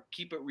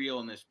keep it real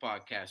in this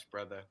podcast,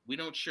 brother. We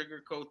don't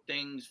sugarcoat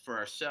things for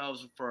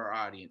ourselves and for our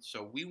audience.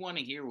 So we want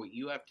to hear what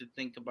you have to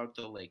think about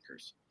the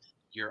Lakers.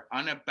 Your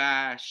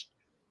unabashed,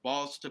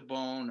 balls to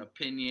bone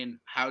opinion.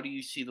 How do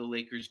you see the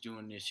Lakers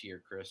doing this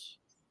year, Chris?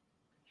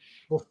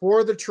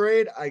 Before the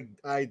trade, I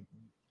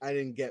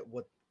didn't get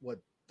what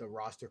the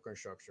roster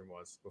construction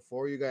was.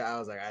 Before you guys, I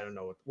was like, I don't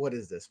know what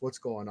is this? What's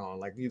going on?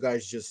 Like you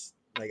guys just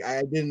like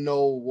I didn't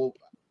know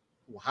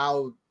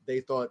how they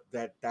thought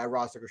that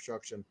roster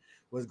construction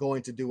was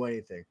going to do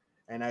anything.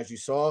 And as you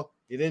saw,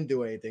 you didn't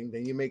do anything.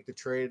 Then you make the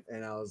trade,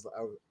 and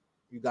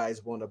you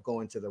guys wound up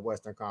going to the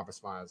Western Conference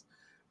Finals.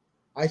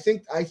 I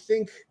think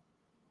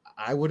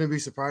I wouldn't be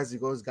surprised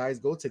if those guys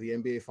go to the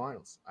NBA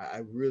Finals.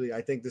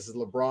 I think this is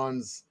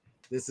LeBron's.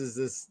 This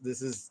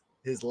is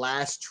his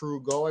last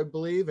true go, I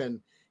believe, and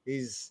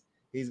he's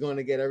going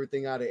to get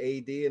everything out of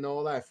AD and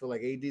all that. I feel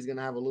like AD is going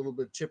to have a little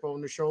bit of chip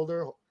on the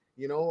shoulder,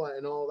 and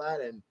all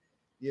that. And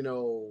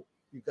you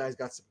guys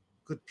got some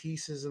good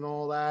pieces and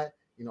all that.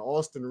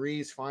 Austin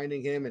Reeves,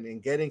 finding him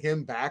and getting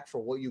him back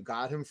for what you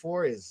got him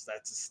for that's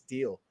a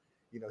steal.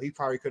 He's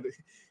probably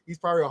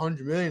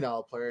 $100 million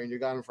player, and you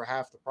got him for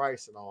half the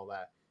price and all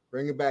that.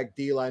 Bringing back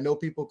D'Lo. I know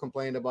people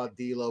complain about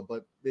D'Lo,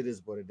 but it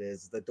is what it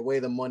is. That the way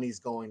the money's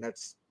going,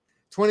 that's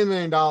 $20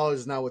 million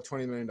is not what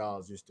 $20 million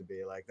used to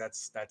be. Like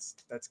that's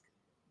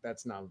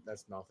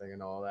nothing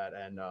and all that.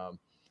 And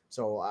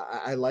so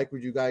I like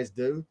what you guys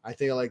do. I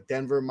think like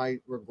Denver might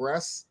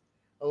regress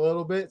a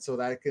little bit, so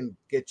that can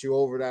get you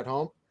over that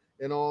hump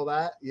and all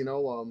that.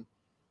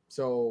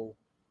 So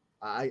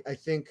I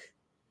think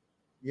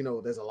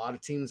there's a lot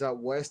of teams out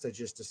west that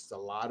just a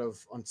lot of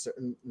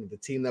uncertain. The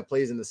team that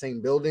plays in the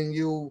same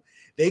building,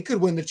 they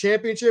could win the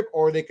championship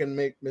or they can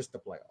miss the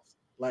playoffs.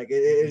 Like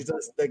it's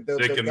just like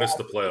they can miss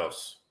the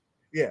playoffs.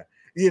 Yeah,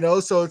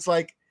 so it's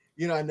like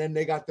and then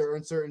they got their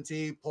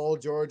uncertainty. Paul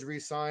George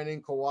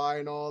re-signing, Kawhi,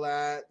 and all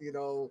that.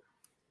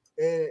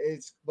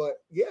 But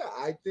yeah,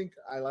 I think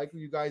I like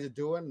what you guys are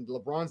doing.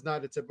 LeBron's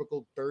not a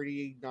typical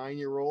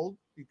 39-year-old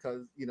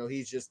because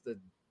he's just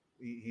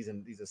he's a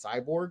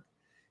cyborg,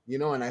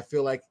 and I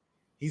feel like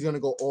he's gonna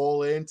go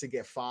all in to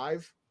get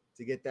 5,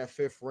 to get that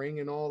 5th ring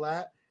and all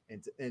that,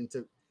 and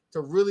to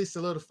really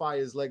solidify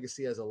his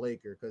legacy as a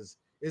Laker. Because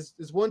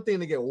it's one thing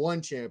to get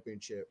one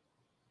championship,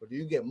 but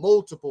you get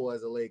multiple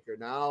as a Laker.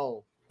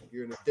 Now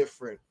you're in a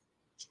different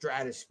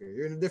stratosphere.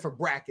 You're in a different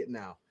bracket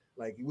now.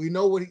 Like, we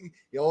know what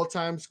the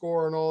all-time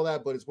scorer and all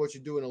that, but it's what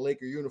you do in a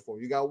Laker uniform.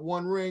 You got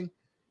one ring.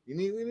 We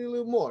need a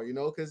little more,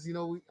 because,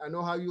 I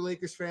know how you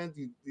Lakers fans,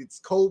 it's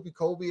Kobe,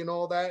 and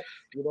all that,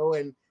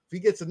 and if he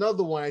gets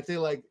another one, I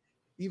feel like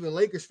even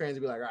Lakers fans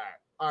will be like,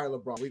 all right,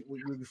 LeBron,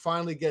 we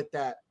finally get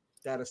that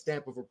a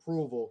stamp of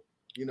approval.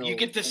 You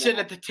get to sit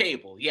at the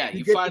table. Yeah,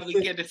 you finally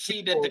get a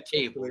seat at the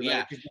table.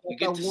 Yeah, you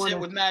get to sit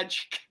with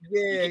Magic.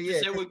 Yeah, you get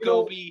to sit with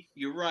Kobe.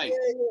 You're right.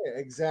 Yeah,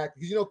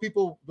 exactly. Because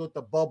people with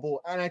the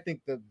bubble, and I think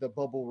the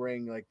bubble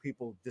ring, like,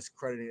 people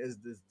discredit it, is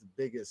the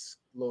biggest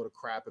load of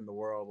crap in the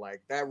world.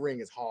 Like, that ring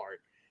is hard.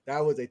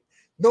 That was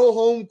no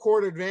home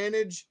court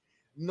advantage,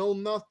 no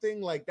nothing.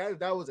 Like, that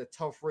was a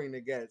tough ring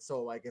to get.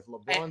 So, like, if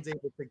LeBron's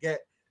able to get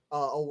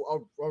a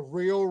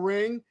real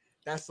ring,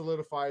 that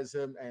solidifies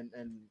him,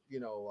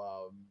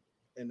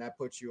 and that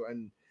puts you,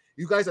 and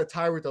you guys are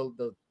tied with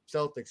the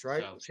Celtics,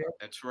 right?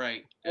 That's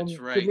right. That's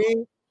right. To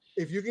me,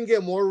 if you can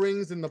get more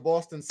rings than the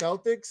Boston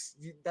Celtics,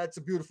 that's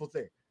a beautiful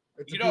thing.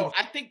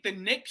 I think the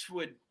Knicks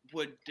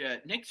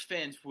Knicks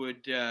fans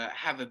would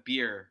have a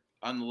beer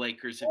on the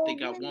Lakers if they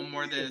got one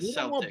more than the Celtics. We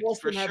don't want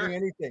Boston having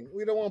anything.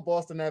 We don't want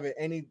Boston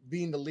having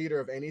being the leader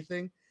of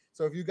anything.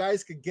 So if you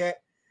guys could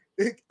get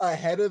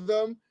ahead of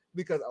them,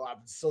 because I'm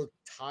so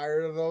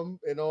tired of them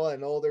and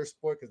all their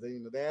sport, because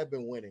they have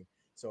been winning.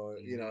 So,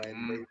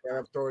 and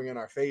they're throwing in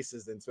our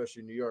faces, and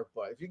especially New York.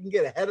 But if you can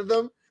get ahead of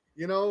them,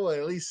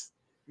 at least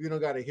you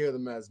don't got to hear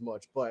them as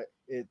much. But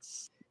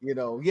it's,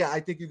 I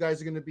think you guys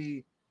are going to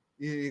be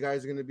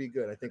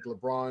good. I think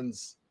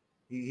LeBron's,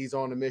 he's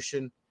on a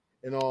mission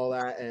and all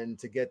that, and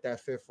to get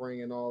that 5th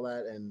ring and all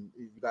that. And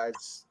you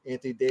guys,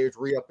 Anthony Davis,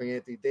 re-upping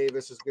Anthony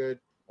Davis is good.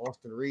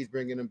 Austin Reeves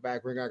bringing him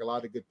back, bringing back a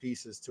lot of good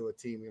pieces to a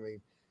team. I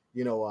mean,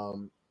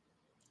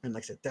 and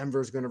like I said,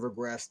 Denver's going to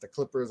regress. The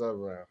Clippers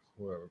are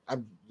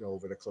I'm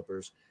over the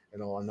Clippers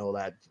and all. I know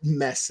that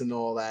mess and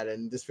all that.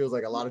 And this feels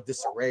like a lot of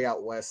disarray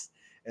out west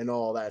and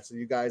all that. So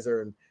you guys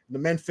are in the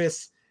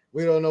Memphis.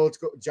 We don't know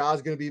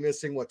Ja's going to be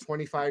missing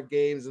 25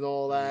 games and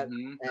all that.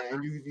 Mm-hmm.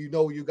 And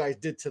you guys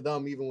did to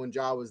them even when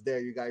Ja was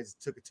there. You guys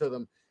took it to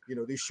them.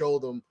 They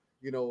showed them.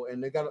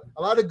 And they got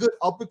a lot of good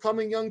up and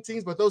coming young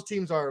teams, but those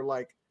teams are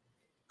like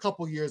a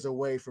couple years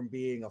away from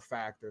being a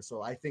factor.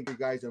 So I think you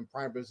guys are in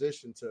prime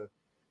position to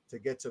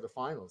get to the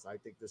finals. I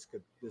think this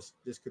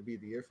could be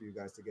the year for you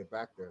guys to get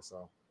back there.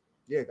 So,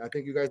 yeah, I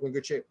think you guys are in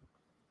good shape.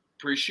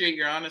 Appreciate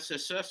your honest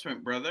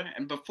assessment, brother.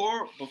 And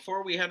before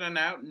we head on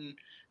out and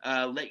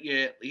let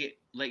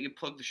you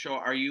plug the show,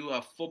 are you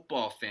a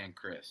football fan,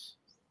 Chris?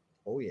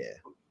 Oh yeah.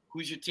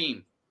 Who's your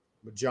team?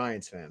 I'm a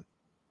Giants fan.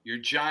 You're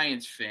a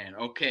Giants fan.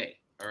 Okay.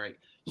 All right.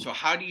 So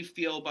how do you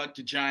feel about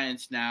the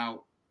Giants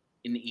now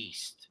in the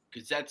East?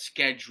 Because that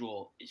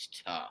schedule is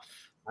tough.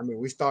 I mean,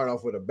 we start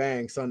off with a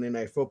bang, Sunday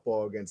Night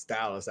Football against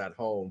Dallas at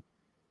home,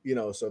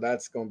 so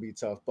that's going to be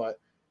tough. But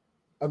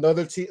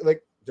another team,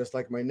 just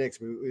like my Knicks,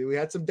 we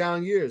had some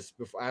down years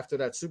after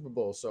that Super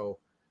Bowl. So,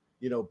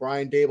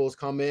 Brian Daboll's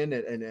come in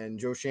and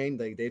Joe Shane,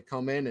 they've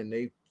come in and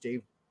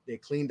they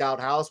cleaned out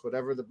house.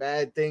 Whatever the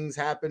bad things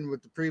happened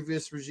with the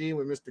previous regime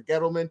with Mr.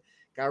 Gettleman,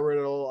 got rid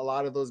of a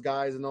lot of those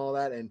guys and all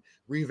that, and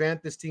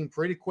revamped this team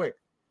pretty quick,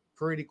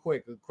 a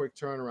quick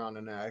turnaround.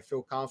 And I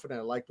feel confident.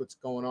 I like what's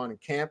going on in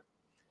camp.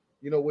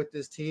 With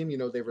this team, they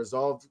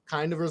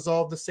kind of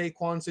resolved the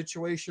Saquon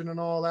situation and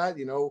all that,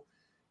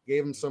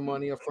 gave him some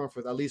money up front for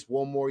at least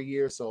one more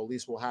year. So at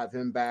least we'll have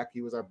him back.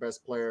 He was our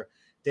best player.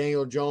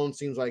 Daniel Jones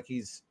seems like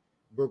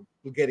we're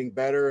getting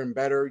better and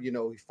better. He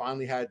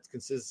finally had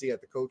consistency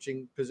at the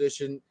coaching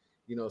position,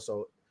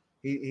 so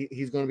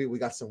he's going to be, we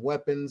got some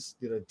weapons.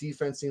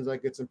 Defense seems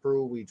like it's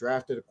improved. We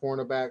drafted a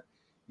cornerback,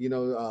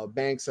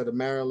 Banks out of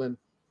Maryland.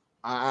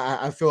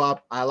 I feel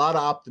a lot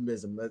of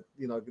optimism that,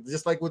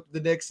 just like with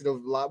the Knicks, a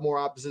lot more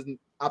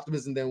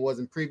optimism than was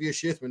in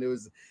previous years when it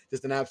was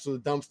just an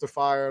absolute dumpster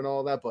fire and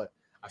all that. But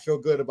I feel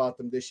good about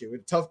them this year.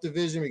 With a tough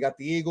division, we got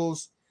the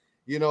Eagles.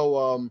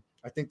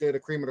 I think they're the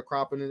cream of the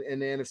crop in the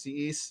NFC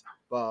East.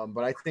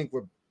 But I think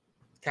we're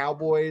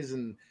Cowboys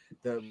and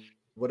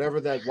whatever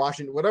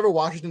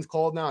Washington's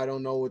called now. I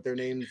don't know what their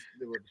names.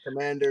 They were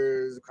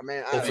Commanders.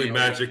 Hopefully,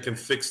 Magic can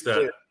fix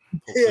that.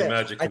 Hopefully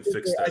Magic can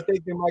fix that. I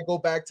think they might go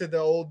back to the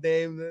old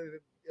name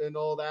and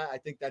all that. I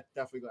think that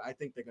definitely. I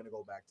think they're gonna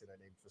go back to that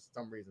name for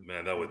some reason.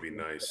 Man, that would be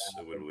nice.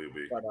 It would really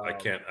be. But, I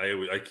can't.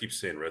 I keep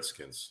saying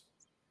Redskins.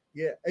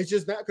 Yeah, it's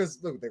just that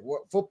because look, the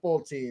football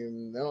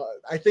team.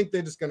 I think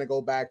they're just gonna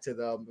go back to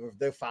them if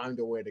they find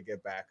a way to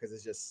get back because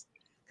it's just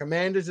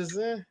Commanders is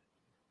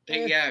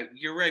Yeah,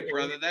 you're right,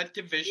 brother. That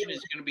division is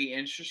going to be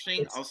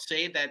interesting. I'll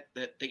say that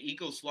the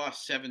Eagles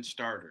lost 7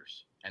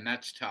 starters, and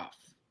that's tough.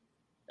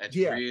 That's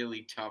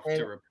really tough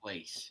to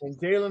replace. And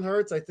Jalen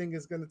Hurts, I think,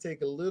 is going to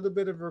take a little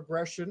bit of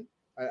regression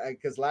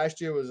because last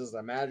year was just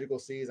a magical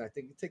season. I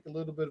think he take a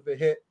little bit of a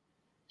hit.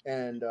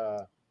 And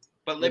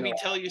but let me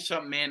tell you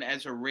something, man.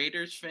 As a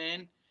Raiders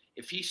fan,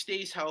 if he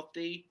stays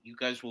healthy, you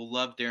guys will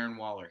love Darren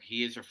Waller.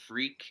 He is a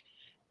freak.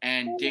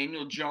 And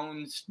Daniel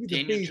Jones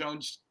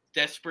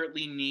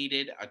desperately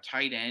needed a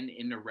tight end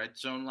in the red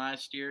zone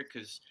last year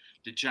because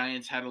the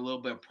Giants had a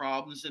little bit of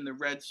problems in the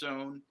red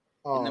zone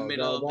in the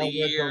middle of the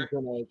year.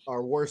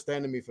 Our worst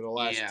enemy for the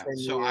last 10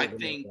 years. So I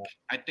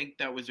think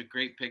that was a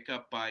great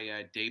pickup by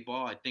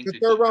Dayball. I think the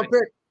third round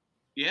pick.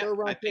 Yeah,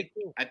 I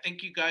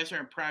think you guys are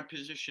in prime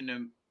position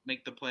to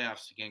make the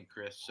playoffs again,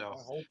 Chris. So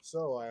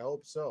I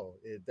hope so.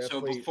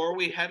 So before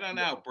we head on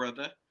out,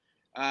 brother,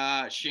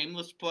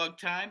 shameless plug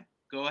time.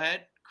 Go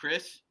ahead,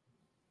 Chris.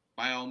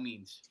 By all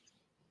means.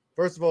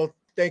 First of all,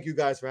 thank you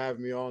guys for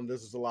having me on.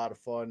 This was a lot of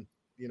fun,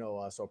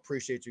 so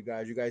appreciate you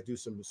guys. You guys do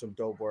some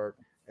dope work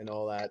and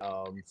all that.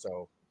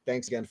 So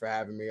thanks again for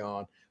having me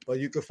on. But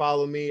you can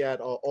follow me at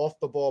Off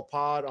the Ball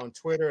Pod on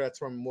Twitter.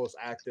 That's where I'm most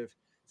active.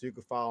 So you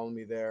can follow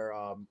me there.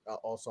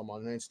 Also, I'm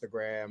on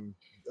Instagram,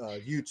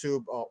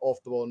 YouTube,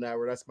 Off the Ball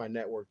Network. That's my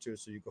network too.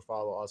 So you can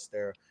follow us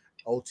there.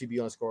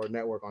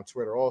 OTB_network on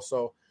Twitter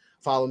also.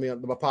 Follow me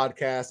on my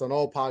podcast on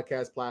all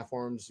podcast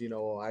platforms.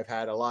 I've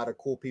had a lot of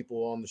cool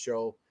people on the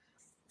show.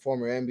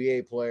 Former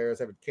NBA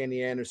players. I've had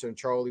Kenny Anderson,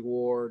 Charlie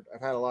Ward.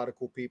 I've had a lot of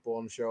cool people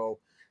on the show,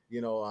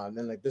 and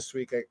then like this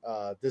week,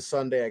 this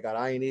Sunday, I got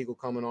Iron Eagle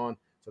coming on.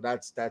 So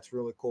that's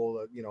really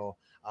cool.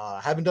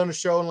 Haven't done a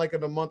show in like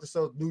in a month or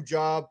so, new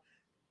job,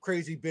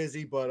 crazy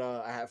busy, but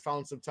I have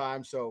found some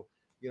time. So,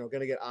 going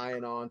to get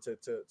Iron on to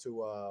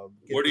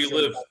Where do you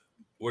live?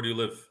 Where do you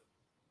live,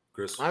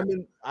 Chris? I'm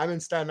in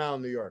Staten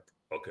Island, New York.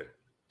 Okay.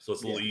 So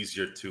it's a little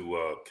easier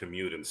to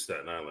commute in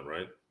Staten Island,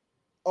 right?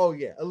 Oh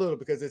yeah, a little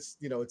because it's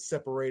it's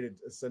separated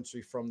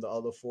essentially from the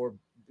other 4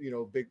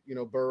 big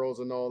boroughs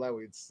and all that.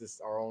 It's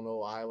just our own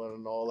little island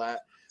and all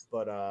that.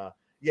 But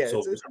yeah,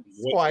 so it's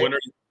quiet.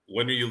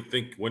 When do you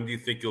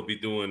think you'll be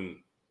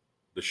doing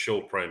the show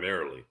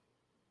primarily?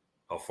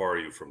 How far are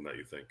you from that?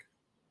 You think?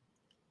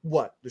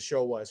 What the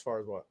show was? As far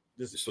as what?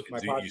 You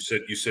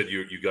said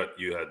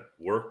you had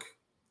work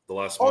the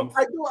last month.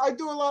 month. I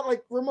do a lot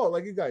like remote,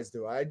 like you guys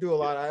do. I do a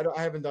lot.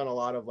 I haven't done a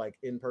lot of like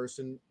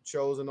in-person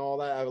shows and all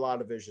that. I have a lot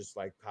of it's just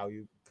like how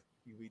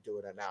we do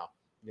it now.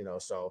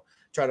 So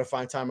try to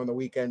find time on the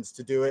weekends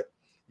to do it.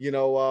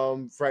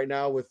 Right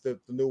now with the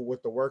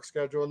work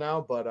schedule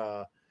now,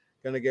 but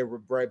gonna get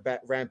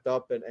ramped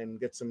up and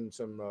get some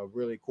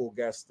really cool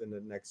guests in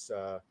the next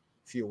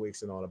few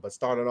weeks and all that. But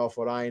starting off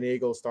with Iron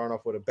Eagle, starting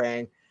off with a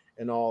bang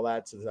and all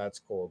that, so that's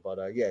cool.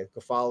 But you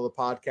can follow the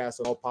podcast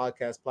on all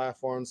podcast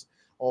platforms.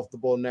 Off the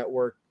Ball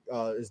Network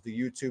is the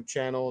YouTube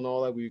channel and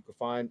all that, where you can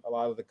find a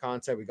lot of the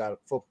content. We got a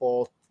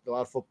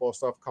lot of football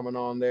stuff coming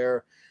on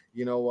there.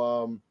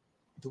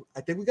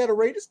 I think we got a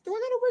Raiders. Do I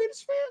got a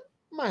Raiders fan?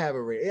 I might have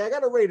a Raiders. Yeah, I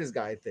got a Raiders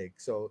guy, I think.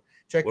 So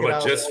check it out. What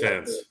about Jets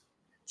fans?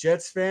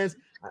 Jets fans.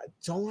 I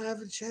don't have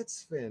a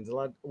Jets fans a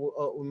lot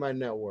with my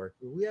network.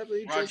 We have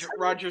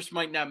Rodgers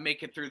might not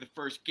make it through the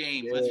first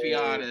game. Yeah. Let's be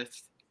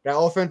honest. That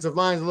offensive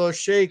line's a little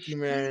shaky,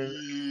 man.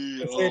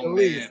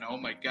 Oh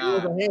my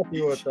God. He wasn't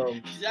happy with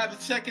them. He's having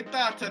second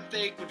thoughts, I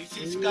think, when he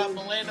sees Scott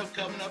Milano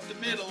coming up the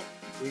middle.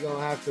 You're gonna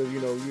have to,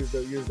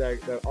 use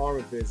that arm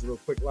of his, a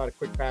lot of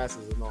quick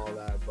passes and all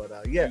that.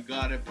 But yeah, you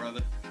got it,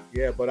 brother.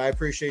 Yeah, but I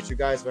appreciate you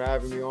guys for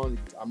having me on.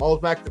 I'm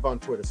always active on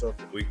Twitter, so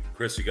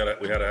Chris, we had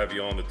to have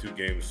you on the 2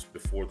 games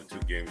before the 2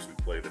 games we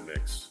play the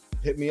Knicks.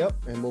 Hit me up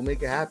and we'll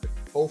make it happen.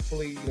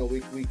 Hopefully,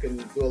 we can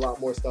do a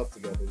lot more stuff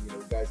together.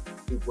 You guys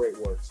do great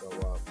work, so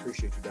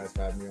appreciate you guys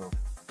for having me on.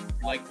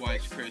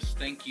 Likewise, Chris.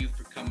 Thank you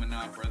for coming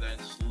on, brother, and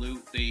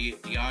salute the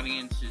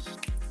audience is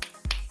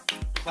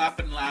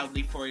clapping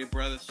loudly for you,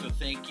 brother. So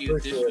thank you.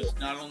 This was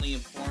not only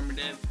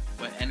informative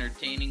but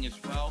entertaining as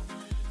well.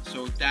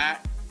 So with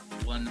that,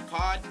 on the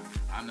pod,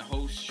 I'm the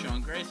host,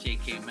 Sean Grace,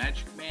 aka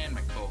Magic Man.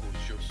 My co-host,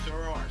 Joe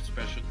Soro. Our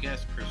special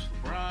guest, Chris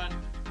Lebron.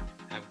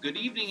 Have a good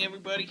evening,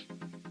 everybody.